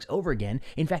old drugs over again.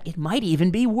 In fact, it might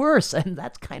even be worse. And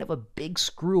that's kind of a big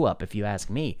screw up if you ask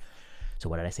me. So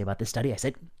what did I say about this study? I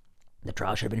said, the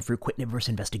trial should have been fruquintinib versus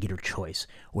investigator choice,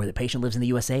 where the patient lives in the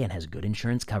USA and has good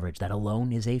insurance coverage. That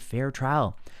alone is a fair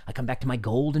trial. I come back to my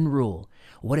golden rule.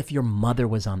 What if your mother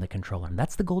was on the control arm?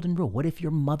 That's the golden rule. What if your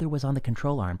mother was on the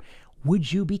control arm?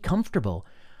 Would you be comfortable?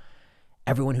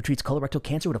 Everyone who treats colorectal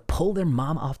cancer would have pulled their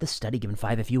mom off the study, given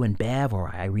 5-FU and Bev, or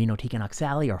irinotecan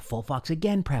oxali, or FOLFOX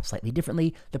again, perhaps slightly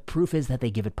differently. The proof is that they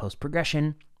give it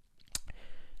post-progression.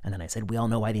 And then I said, we all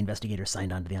know why the investigators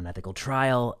signed on to the unethical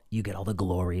trial. You get all the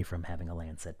glory from having a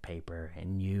Lancet paper.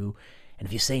 And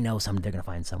if you say no, they're going to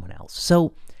find someone else.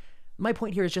 So my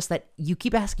point here is just that you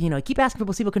keep asking for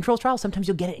placebo-controlled trials. Sometimes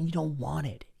you'll get it and you don't want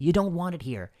it. You don't want it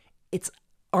here. It's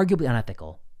arguably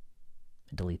unethical.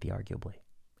 Delete the arguably.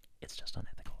 It's just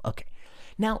unethical. Okay.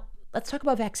 Now, let's talk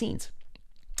about vaccines.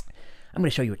 I'm going to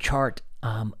show you a chart.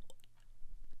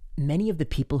 Many of the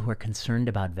people who are concerned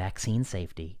about vaccine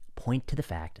safety point to the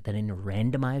fact that in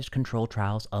randomized controlled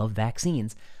trials of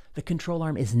vaccines, the control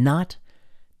arm is not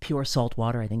pure salt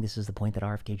water. I think this is the point that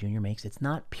RFK Jr. makes. It's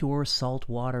not pure salt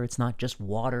water. It's not just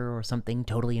water or something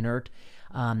totally inert.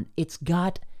 It's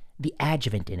got the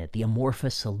adjuvant in it, the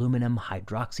amorphous aluminum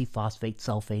hydroxyphosphate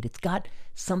sulfate. It's got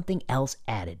something else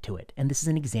added to it. And this is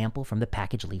an example from the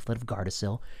package leaflet of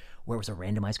Gardasil, where it was a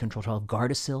randomized control trial of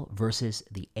Gardasil versus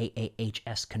the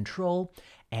AAHS control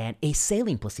and a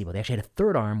saline placebo. They actually had a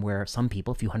third arm where some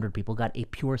people, a few hundred people, got a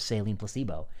pure saline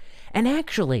placebo. And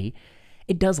actually,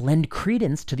 it does lend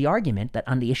credence to the argument that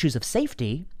on the issues of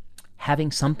safety,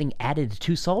 having something added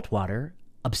to salt water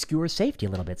obscures safety a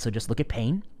little bit. So just look at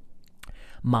pain.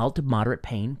 mild to moderate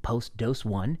pain post-dose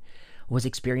 1 was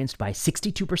experienced by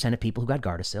 62% of people who got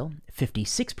Gardasil,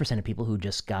 56% of people who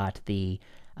just got the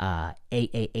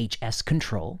AAHS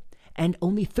control, and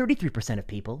only 33% of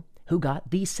people who got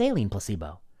the saline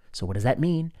placebo. So what does that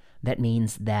mean? That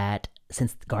means that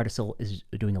since Gardasil is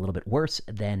doing a little bit worse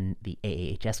than the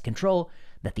AAHS control,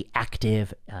 that the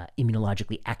active,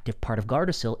 immunologically active part of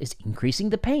Gardasil is increasing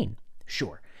the pain.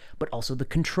 Sure. But also the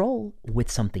control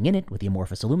with something in it, with the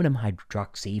amorphous aluminum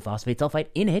hydroxyphosphate sulfite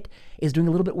in it, is doing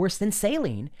a little bit worse than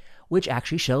saline, which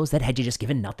actually shows that had you just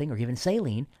given nothing or given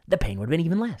saline, the pain would have been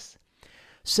even less.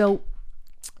 So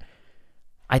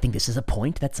I think this is a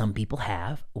point that some people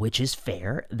have, which is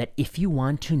fair, that if you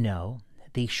want to know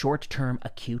the short-term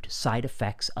acute side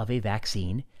effects of a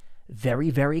vaccine very,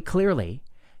 very clearly,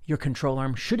 your control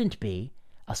arm shouldn't be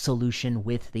a solution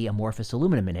with the amorphous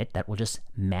aluminum in it that will just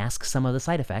mask some of the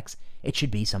side effects. It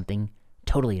should be something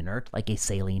totally inert, like a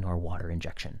saline or water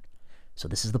injection. So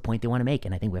this is the point they want to make,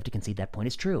 and I think we have to concede that point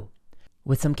is true,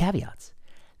 with some caveats.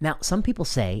 Now, some people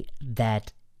say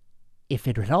that if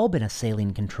it had all been a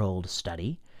saline-controlled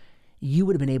study, you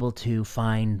would have been able to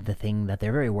find the thing that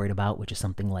they're very worried about, which is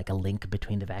something like a link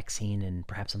between the vaccine and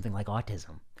perhaps something like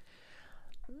autism.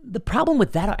 The problem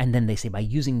with that, and then they say by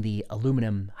using the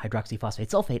aluminum hydroxyphosphate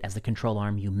sulfate as the control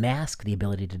arm, you mask the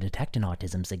ability to detect an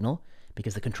autism signal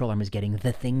because the control arm is getting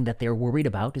the thing that they're worried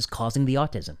about is causing the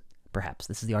autism. Perhaps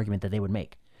this is the argument that they would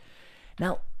make.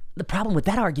 Now, the problem with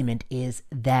that argument is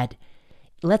that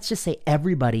let's just say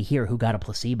everybody here who got a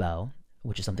placebo,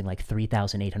 which is something like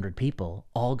 3,800 people,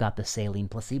 all got the saline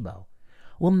placebo.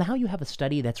 Well, now you have a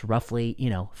study that's roughly,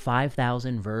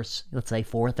 5,000 versus, let's say,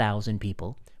 4,000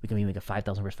 people. We can even make it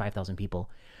 5,000 versus 5,000 people.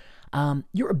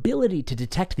 Your ability to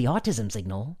detect the autism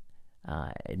signal,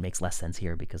 it makes less sense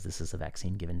here because this is a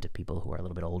vaccine given to people who are a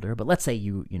little bit older. But let's say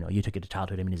you took a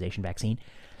childhood immunization vaccine.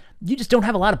 You just don't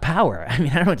have a lot of power. I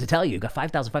mean, I don't know what to tell you. You got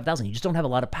 5,000. You just don't have a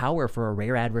lot of power for a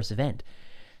rare adverse event.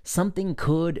 Something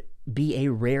could be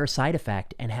a rare side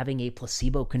effect, and having a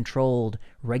placebo-controlled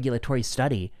regulatory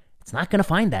study, it's not going to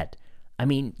find that. I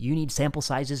mean, you need sample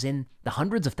sizes in the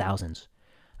hundreds of thousands,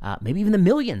 maybe even the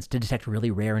millions to detect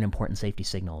really rare and important safety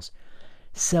signals.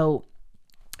 So,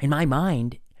 in my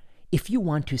mind, if you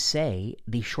want to say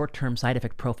the short-term side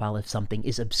effect profile of something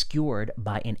is obscured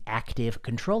by an active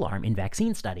control arm in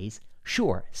vaccine studies,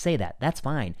 sure, say that. That's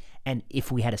fine. And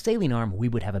if we had a saline arm, we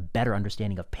would have a better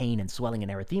understanding of pain and swelling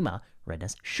and erythema,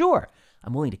 redness. Sure,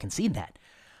 I'm willing to concede that.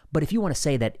 But if you want to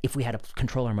say that if we had a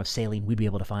control arm of saline, we'd be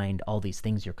able to find all these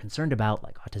things you're concerned about,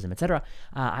 like autism, etc.,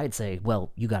 I'd say,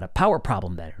 well, you got a power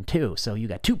problem there too. So you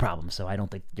got two problems. So I don't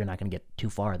think you're not going to get too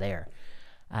far there.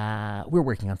 We're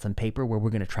working on some paper where we're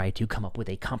going to try to come up with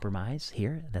a compromise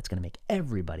here that's going to make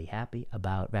everybody happy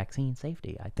about vaccine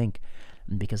safety, I think,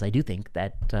 because I do think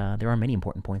that there are many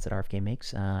important points that RFK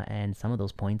makes, and some of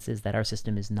those points is that our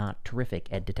system is not terrific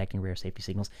at detecting rare safety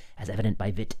signals, as evident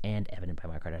by VIT and evident by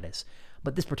myocarditis.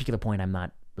 But this particular point, I'm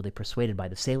not really persuaded by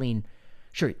the saline.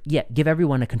 Sure, yeah, give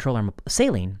everyone a control arm of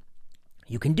saline.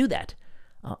 You can do that.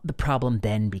 The problem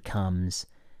then becomes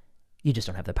you just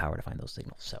don't have the power to find those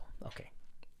signals. So, okay.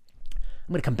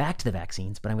 I'm going to come back to the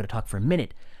vaccines, but I'm going to talk for a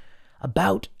minute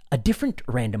about a different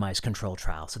randomized control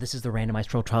trial. So this is the randomized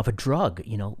control trial of a drug.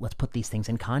 Let's put these things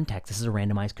in context. This is a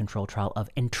randomized control trial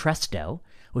of Entresto,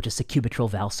 which is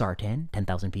sacubitril valsartan.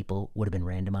 10,000 people would have been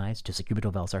randomized to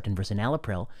sacubitril valsartan versus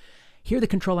enalapril. Here the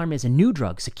control arm is a new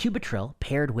drug, sacubitril,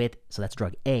 paired with, so that's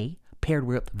drug A, paired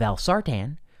with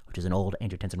valsartan, which is an old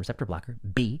angiotensin receptor blocker,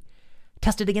 B,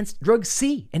 tested against drug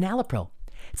C, enalapril.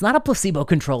 It's not a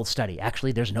placebo-controlled study.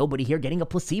 Actually, there's nobody here getting a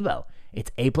placebo.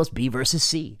 It's A plus B versus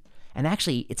C. And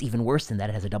actually, it's even worse than that.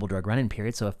 It has a double drug run-in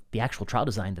period. So if the actual trial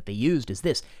design that they used is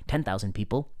this, 10,000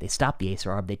 people, they stop the ACE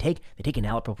or ARB, they take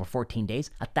enalapril for 14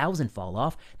 days, 1,000 fall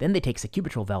off, then they take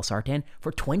sacubitril valsartan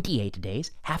for 28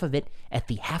 days, half of it at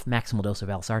the half maximal dose of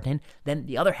valsartan, then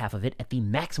the other half of it at the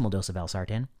maximal dose of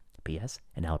valsartan. P.S.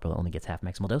 enalapril only gets half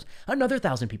maximal dose. Another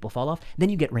 1,000 people fall off. Then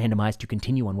you get randomized to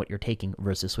continue on what you're taking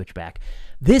versus switch back.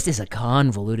 This is a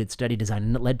convoluted study design,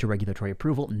 and it led to regulatory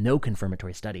approval, no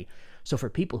confirmatory study. So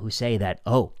for people who say that,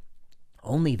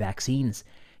 only vaccines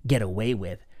get away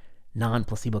with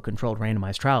non-placebo-controlled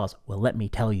randomized trials, well, let me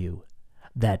tell you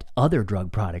that other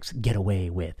drug products get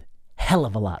away with hell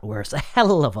of a lot worse. A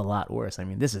hell of a lot worse. I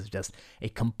mean, this is just a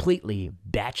completely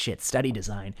batshit study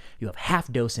design. You have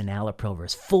half-dose enalapril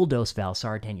versus full-dose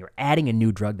valsartan. You're adding a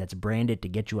new drug that's branded to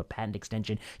get you a patent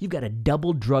extension. You've got a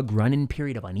double drug run-in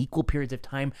period of unequal periods of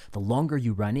time. The longer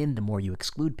you run in, the more you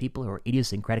exclude people who are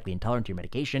idiosyncratically intolerant to your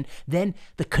medication. Then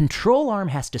the control arm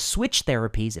has to switch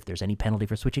therapies. If there's any penalty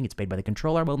for switching, it's paid by the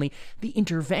control arm only. The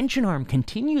intervention arm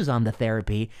continues on the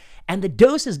therapy, and the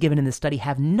doses given in this study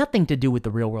have nothing to do with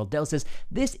the real-world doses.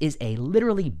 This is a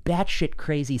literally batshit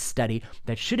crazy study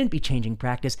that shouldn't be changing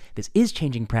practice. This is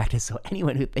changing practice, so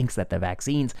anyone who thinks that the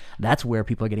vaccines, that's where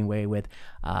people are getting away with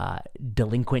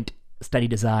delinquent study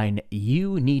design,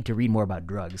 you need to read more about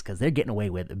drugs, because they're getting away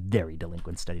with very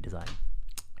delinquent study design.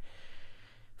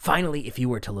 Finally, if you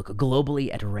were to look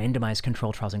globally at randomized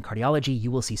control trials in cardiology, you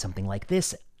will see something like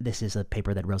this. This is a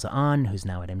paper that Rosa Ahn, who's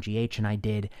now at MGH, and I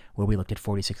did, where we looked at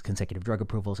 46 consecutive drug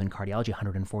approvals in cardiology,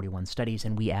 141 studies,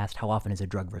 and we asked how often is a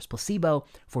drug versus placebo,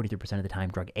 43% of the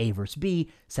time, drug A versus B,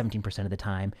 17% of the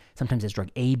time. Sometimes it's drug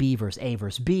A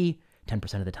versus B,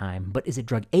 10% of the time. But is it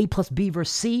drug A plus B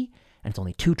versus C? And it's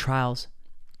only 2 trials.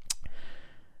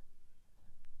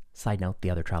 Side note,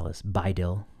 the other trial is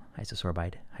Bidil,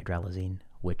 isosorbide hydralazine,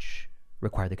 which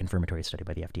required the confirmatory study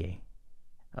by the FDA.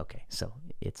 Okay, so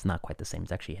it's not quite the same.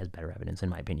 It actually has better evidence, in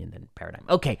my opinion, than Paradigm.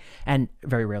 Okay, and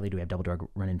very rarely do we have double drug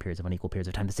run-in periods of unequal periods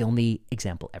of time. That's the only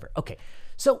example ever. Okay,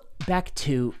 so back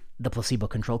to the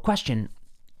placebo-controlled question.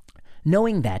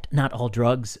 Knowing that not all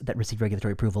drugs that receive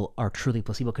regulatory approval are truly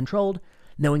placebo-controlled,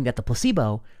 knowing that the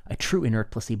placebo, a true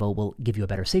inert placebo, will give you a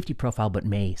better safety profile but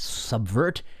may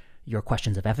subvert your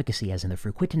questions of efficacy, as in the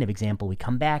fruquintinib example, we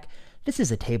come back. This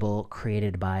is a table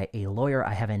created by a lawyer.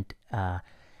 I haven't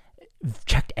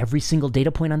checked every single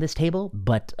data point on this table,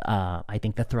 but I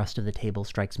think the thrust of the table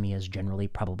strikes me as generally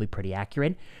probably pretty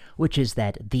accurate, which is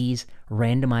that these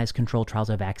randomized controlled trials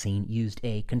of vaccine used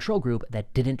a control group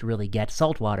that didn't really get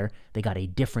salt water. They got a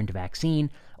different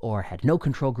vaccine or had no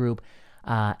control group,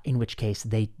 in which case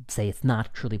they say it's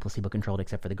not truly placebo-controlled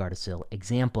except for the Gardasil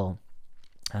example.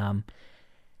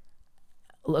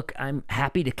 Look, I'm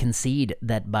happy to concede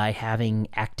that by having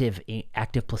active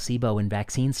placebo in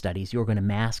vaccine studies, you're going to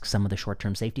mask some of the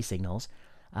short-term safety signals.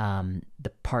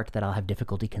 The part that I'll have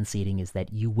difficulty conceding is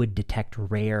that you would detect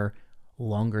rare,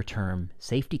 longer-term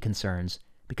safety concerns,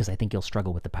 because I think you'll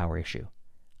struggle with the power issue.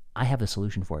 I have a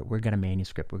solution for it. We're going to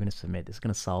manuscript. We're going to submit. This is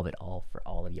going to solve it all for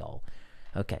all of y'all.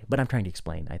 Okay, but I'm trying to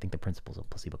explain, I think, the principles of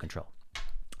placebo control.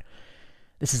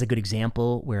 This is a good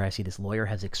example where I see this lawyer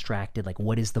has extracted, like,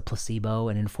 what is the placebo?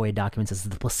 And in FOIA documents, says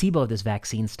the placebo of this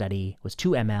vaccine study was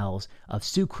 2 mLs of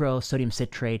sucrose, sodium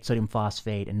citrate, sodium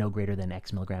phosphate, and no greater than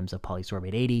X milligrams of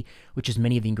polysorbate 80, which is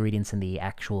many of the ingredients in the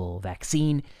actual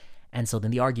vaccine. And so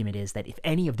then the argument is that if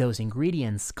any of those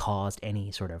ingredients caused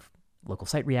any sort of local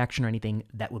site reaction or anything,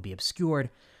 that would be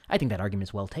obscured. I think that argument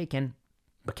is well taken.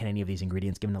 But can any of these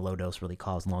ingredients, given a low dose, really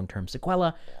cause long-term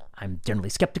sequela? I'm generally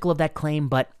skeptical of that claim,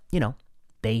 but,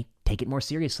 they take it more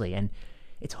seriously, and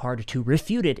it's hard to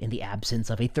refute it in the absence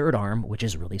of a third arm, which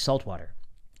is really salt water.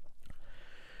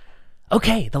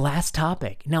 Okay, the last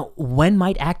topic. Now, when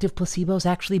might active placebos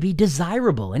actually be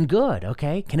desirable and good,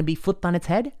 okay? Can it be flipped on its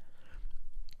head?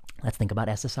 Let's think about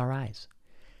SSRIs.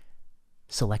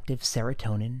 Selective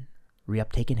serotonin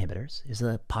reuptake inhibitors is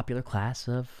a popular class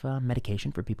of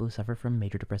medication for people who suffer from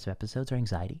major depressive episodes or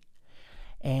anxiety.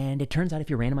 And it turns out if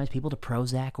you randomize people to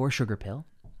Prozac or sugar pill,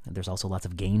 and there's also lots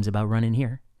of games about run-in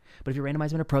here, but if you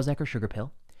randomize them to Prozac or sugar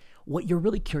pill, what you're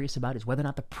really curious about is whether or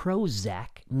not the Prozac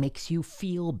makes you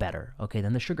feel better, okay,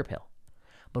 than the sugar pill.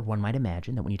 But one might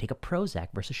imagine that when you take a Prozac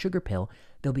versus sugar pill,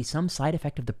 there'll be some side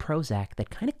effect of the Prozac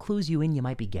that kind of clues you in you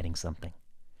might be getting something.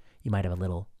 You might have a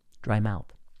little dry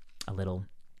mouth, a little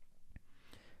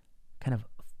kind of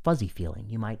fuzzy feeling.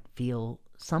 You might feel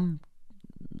some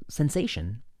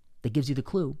sensation that gives you the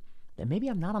clue that maybe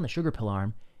I'm not on the sugar pill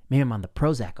arm, maybe I'm on the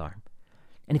Prozac arm.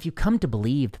 And if you come to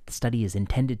believe that the study is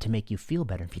intended to make you feel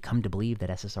better, if you come to believe that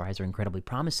SSRIs are incredibly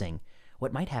promising,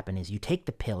 what might happen is you take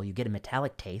the pill, you get a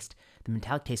metallic taste, the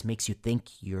metallic taste makes you think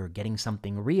you're getting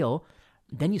something real,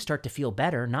 then you start to feel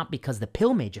better, not because the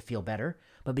pill made you feel better,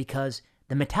 but because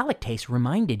the metallic taste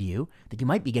reminded you that you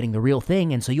might be getting the real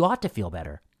thing, and so you ought to feel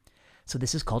better. So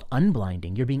this is called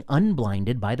unblinding. You're being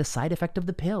unblinded by the side effect of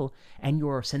the pill, and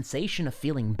your sensation of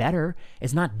feeling better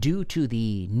is not due to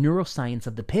the neuroscience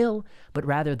of the pill, but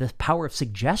rather the power of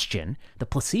suggestion, the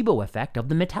placebo effect of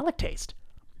the metallic taste.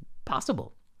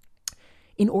 Possible.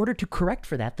 In order to correct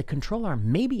for that, the control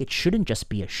arm, maybe it shouldn't just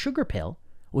be a sugar pill,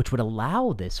 which would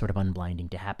allow this sort of unblinding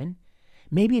to happen.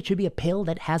 Maybe it should be a pill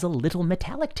that has a little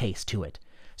metallic taste to it.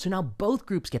 So now both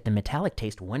groups get the metallic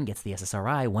taste. One gets the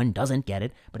SSRI, one doesn't get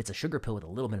it, but it's a sugar pill with a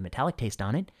little bit of metallic taste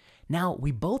on it. Now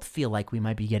we both feel like we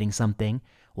might be getting something.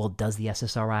 Well, does the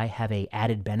SSRI have a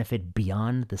added benefit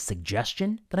beyond the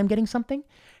suggestion that I'm getting something?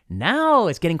 Now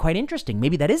it's getting quite interesting.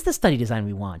 Maybe that is the study design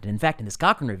we want. And in fact, in this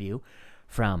Cochrane review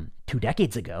from 2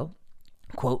 decades ago,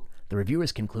 quote, the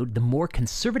reviewers conclude the more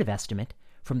conservative estimate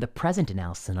from the present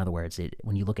analysis, in other words,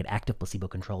 when you look at active placebo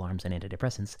control arms and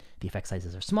antidepressants, the effect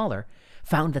sizes are smaller,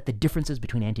 found that the differences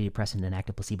between antidepressant and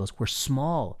active placebos were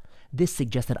small. This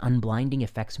suggests that unblinding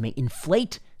effects may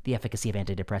inflate the efficacy of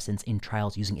antidepressants in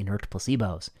trials using inert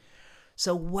placebos.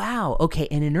 So, wow, okay,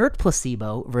 an inert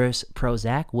placebo versus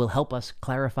Prozac will help us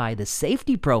clarify the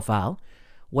safety profile.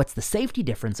 What's the safety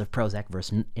difference of Prozac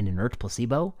versus an inert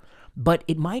placebo? But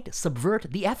it might subvert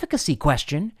the efficacy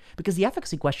question, because the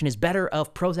efficacy question is better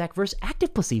of Prozac versus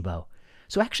active placebo.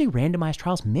 So actually randomized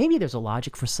trials, maybe there's a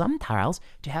logic for some trials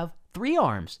to have 3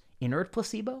 arms, inert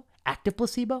placebo, active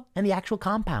placebo, and the actual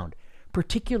compound,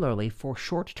 particularly for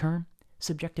short-term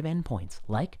subjective endpoints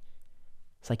like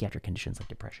psychiatric conditions like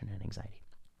depression and anxiety.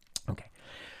 Okay.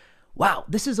 Wow,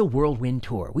 this is a whirlwind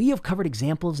tour. We have covered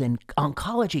examples in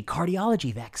oncology,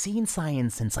 cardiology, vaccine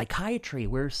science, and psychiatry.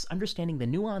 We're understanding the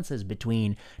nuances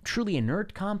between truly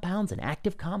inert compounds and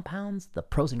active compounds, the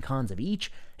pros and cons of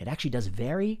each. It actually does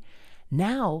vary.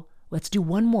 Now, let's do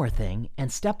one more thing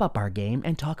and step up our game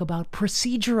and talk about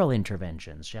procedural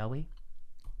interventions, shall we?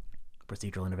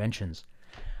 Procedural interventions.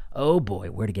 Oh boy,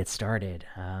 where to get started?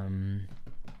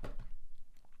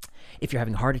 If you're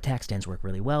having heart attacks, stents work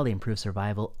really well. They improve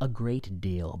survival a great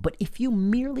deal. But if you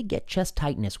merely get chest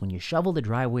tightness when you shovel the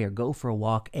driveway or go for a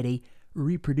walk at a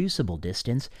reproducible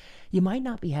distance, you might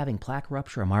not be having plaque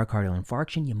rupture or myocardial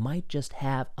infarction. You might just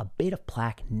have a bit of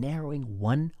plaque narrowing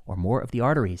one or more of the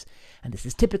arteries. And this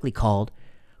is typically called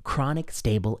chronic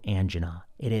stable angina.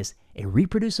 It is a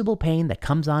reproducible pain that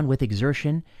comes on with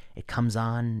exertion. It comes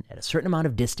on at a certain amount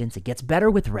of distance. It gets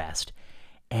better with rest.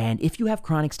 And if you have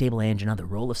chronic stable angina, the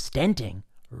role of stenting,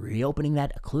 reopening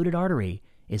that occluded artery,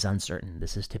 is uncertain.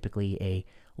 This is typically a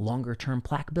longer-term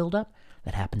plaque buildup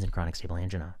that happens in chronic stable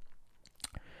angina.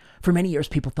 For many years,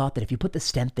 people thought that if you put the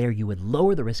stent there, you would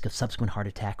lower the risk of subsequent heart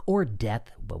attack or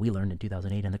death. But we learned in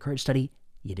 2008 in the COURAGE study,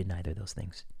 you did neither of those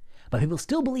things. But people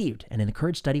still believed, and in the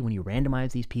COURAGE study, when you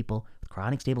randomize these people with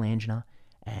chronic stable angina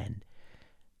and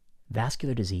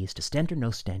vascular disease to stent or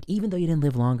no stent, even though you didn't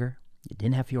live longer, you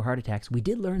didn't have fewer heart attacks, we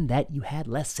did learn that you had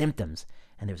less symptoms.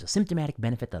 And there was a symptomatic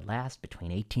benefit that lasts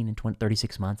between 18 and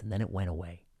 36 months, and then it went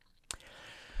away.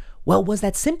 Well, was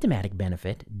that symptomatic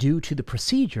benefit due to the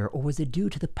procedure, or was it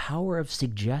due to the power of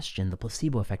suggestion, the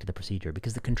placebo effect of the procedure?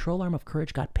 Because the control arm of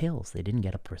COURAGE got pills. They didn't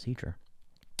get a procedure.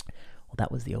 Well,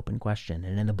 that was the open question.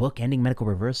 And in the book, Ending Medical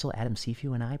Reversal, Adam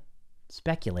Seafew and I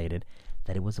speculated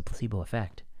that it was a placebo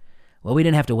effect. Well, we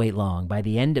didn't have to wait long. By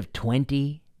the end of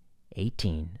 2017,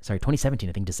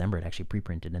 I think December, it actually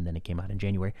pre-printed, and then it came out in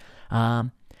January.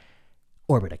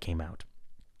 Orbita came out.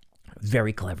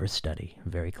 Very clever study,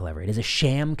 very clever. It is a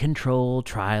sham-controlled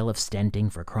trial of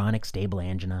stenting for chronic stable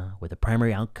angina with a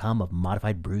primary outcome of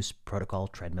modified Bruce protocol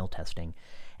treadmill testing.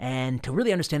 And to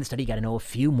really understand the study, you got to know a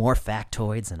few more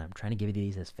factoids, and I'm trying to give you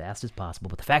these as fast as possible.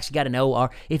 But the facts you got to know are,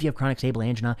 if you have chronic stable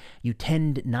angina, you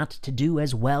tend not to do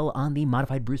as well on the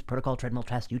modified Bruce protocol treadmill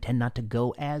test. You tend not to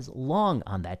go as long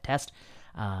on that test.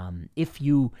 If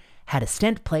you had a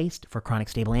stent placed for chronic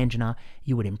stable angina,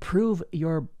 you would improve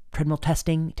your treadmill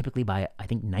testing typically by, I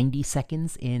think, 90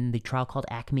 seconds in the trial called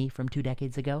ACME from 3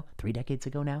 decades ago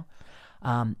now.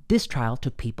 This trial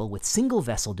took people with single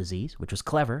vessel disease, which was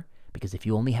clever, because if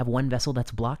you only have one vessel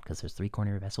that's blocked, because there's 3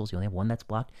 coronary vessels, you only have one that's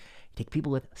blocked. You take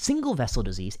people with single vessel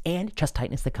disease and chest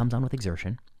tightness that comes on with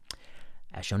exertion,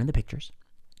 as shown in the pictures,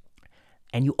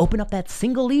 and you open up that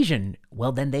single lesion,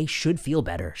 well, then they should feel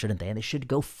better, shouldn't they? And they should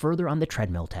go further on the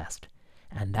treadmill test.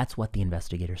 And that's what the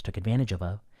investigators took advantage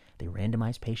of. They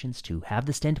randomized patients to have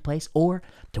the stent placed or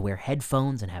to wear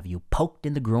headphones and have you poked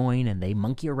in the groin, and they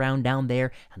monkey around down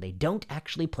there, and they don't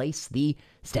actually place the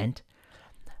stent.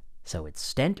 So it's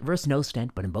stent versus no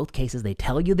stent, but in both cases, they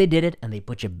tell you they did it, and they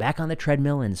put you back on the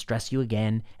treadmill and stress you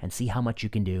again and see how much you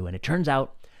can do. And it turns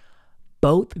out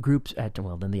both groups,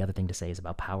 well, then the other thing to say is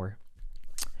about power.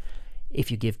 If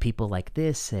you give people like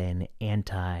this an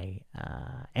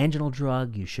anti-anginal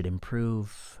drug, you should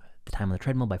improve the time on the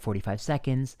treadmill by 45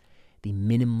 seconds. The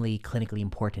minimally clinically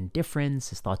important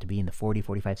difference is thought to be in the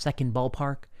 40-45 second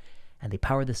ballpark. and they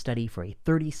powered the study for a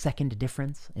 30-second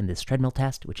difference in this treadmill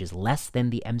test, which is less than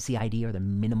the MCID, or the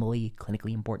minimally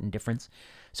clinically important difference.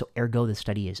 So ergo, the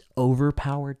study is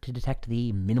overpowered to detect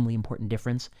the minimally important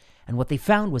difference. And what they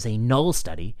found was a null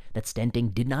study that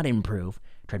stenting did not improve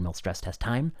treadmill stress test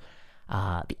time.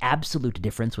 The absolute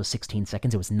difference was 16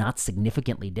 seconds. It was not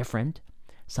significantly different.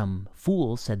 Some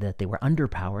fools said that they were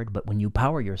underpowered, but when you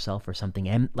power yourself for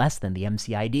something less than the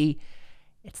MCID,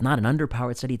 it's not an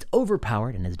underpowered study, it's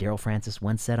overpowered. And as Daryl Francis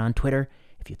once said on Twitter,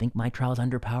 if you think my trial is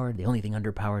underpowered, the only thing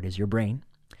underpowered is your brain.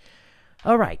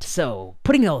 All right, so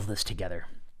putting all of this together,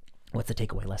 what's the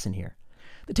takeaway lesson here?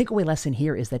 The takeaway lesson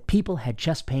here is that people had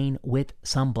chest pain with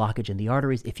some blockage in the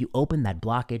arteries. If you open that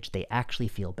blockage, they actually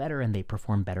feel better and they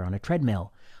perform better on a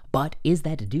treadmill. But is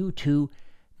that due to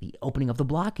the opening of the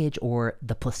blockage or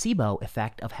the placebo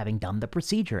effect of having done the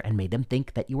procedure and made them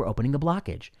think that you were opening a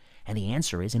blockage? And the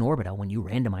answer is, in Orbita, when you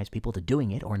randomize people to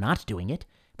doing it or not doing it,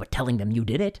 but telling them you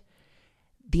did it,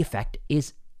 the effect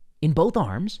is in both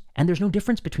arms, and there's no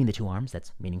difference between the two arms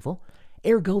that's meaningful,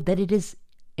 ergo that it is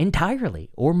entirely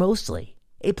or mostly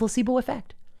a placebo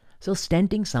effect. So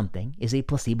stenting something is a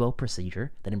placebo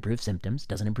procedure that improves symptoms,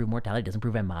 doesn't improve mortality, doesn't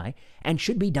improve MI, and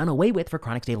should be done away with for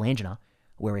chronic stable angina,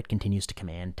 where it continues to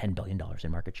command $10 billion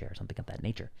in market share, something of that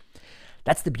nature.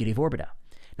 That's the beauty of Orbita.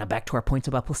 Now back to our points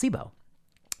about placebo.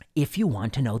 If you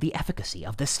want to know the efficacy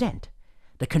of the stent,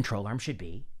 the control arm should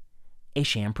be a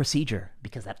sham procedure,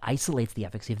 because that isolates the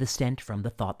efficacy of the stent from the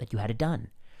thought that you had it done.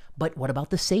 But what about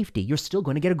the safety? You're still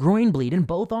going to get a groin bleed in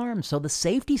both arms, so the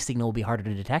safety signal will be harder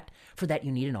to detect. For that,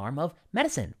 you need an arm of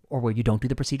medicine, or where you don't do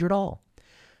the procedure at all.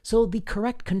 So the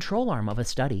correct control arm of a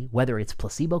study, whether it's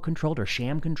placebo-controlled or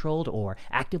sham-controlled or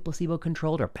active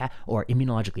placebo-controlled or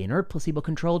immunologically inert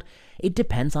placebo-controlled, it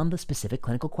depends on the specific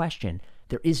clinical question.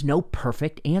 There is no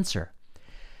perfect answer.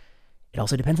 It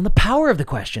also depends on the power of the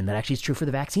question. That actually is true for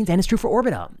the vaccines, and it's true for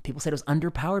Orbita. People said it was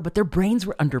underpowered, but their brains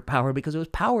were underpowered because it was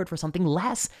powered for something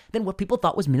less than what people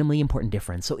thought was minimally important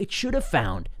difference. So it should have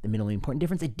found the minimally important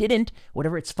difference. It didn't.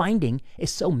 Whatever it's finding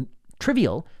is so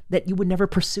trivial that you would never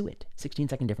pursue it.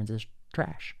 16-second difference is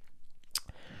trash.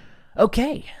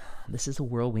 Okay, this is a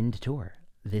whirlwind tour.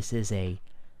 This is a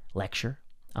lecture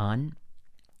on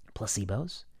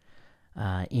placebos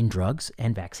in drugs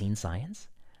and vaccine science.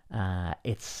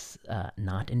 It's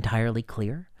not entirely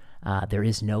clear. There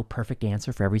is no perfect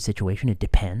answer for every situation. It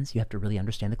depends. You have to really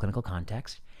understand the clinical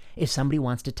context. If somebody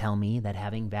wants to tell me that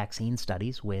having vaccine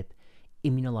studies with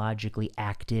immunologically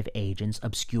active agents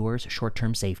obscures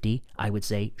short-term safety, I would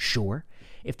say sure.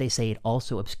 If they say it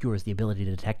also obscures the ability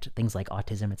to detect things like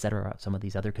autism, etc., some of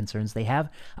these other concerns they have,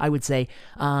 I would say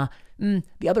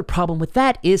the other problem with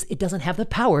that is it doesn't have the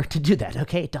power to do that,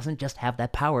 okay? It doesn't just have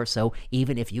that power, so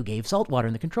even if you gave salt water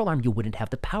in the control arm, you wouldn't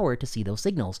have the power to see those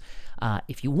signals.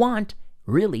 If you want,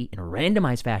 really, in a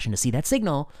randomized fashion to see that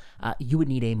signal, you would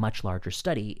need a much larger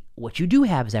study. What you do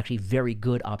have is actually very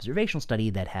good observational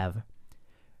study that have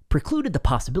precluded the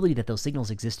possibility that those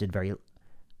signals existed very,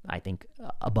 I think,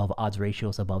 above odds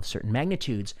ratios, above certain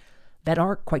magnitudes that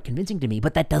are quite convincing to me.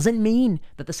 But that doesn't mean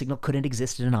that the signal couldn't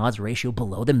exist at an odds ratio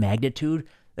below the magnitude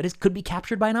that could be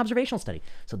captured by an observational study.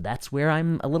 So that's where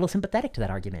I'm a little sympathetic to that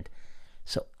argument.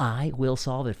 So I will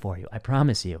solve it for you. I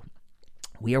promise you.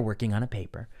 We are working on a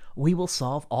paper. We will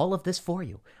solve all of this for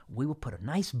you. We will put a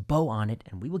nice bow on it,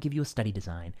 and we will give you a study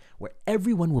design where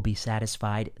everyone will be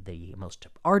satisfied, the most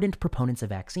ardent proponents of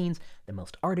vaccines, the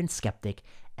most ardent skeptic,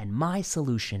 and my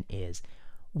solution is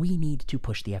we need to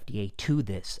push the FDA to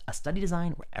this, a study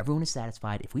design where everyone is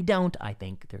satisfied. If we don't, I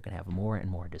think they're going to have more and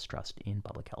more distrust in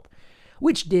public health,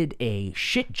 which did a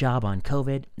shit job on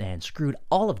COVID and screwed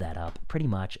all of that up, pretty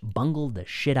much bungled the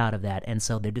shit out of that, and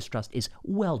so their distrust is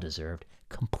well-deserved.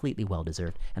 Completely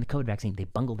well-deserved. And the COVID vaccine, they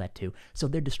bungled that too. So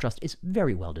their distrust is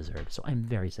very well-deserved. So I'm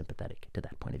very sympathetic to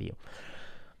that point of view.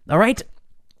 All right.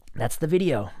 That's the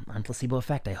video on placebo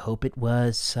effect. I hope it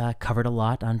was covered a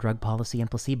lot on drug policy and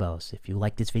placebos. If you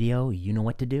like this video, you know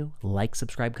what to do. Like,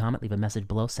 subscribe, comment, leave a message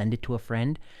below, send it to a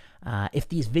friend. If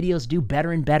these videos do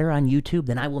better and better on YouTube,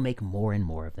 then I will make more and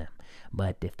more of them.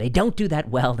 But if they don't do that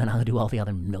well, then I'll do all the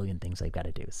other million things I've got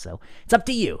to do. So it's up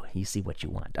to you. You see what you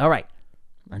want. All right.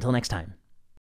 Until next time.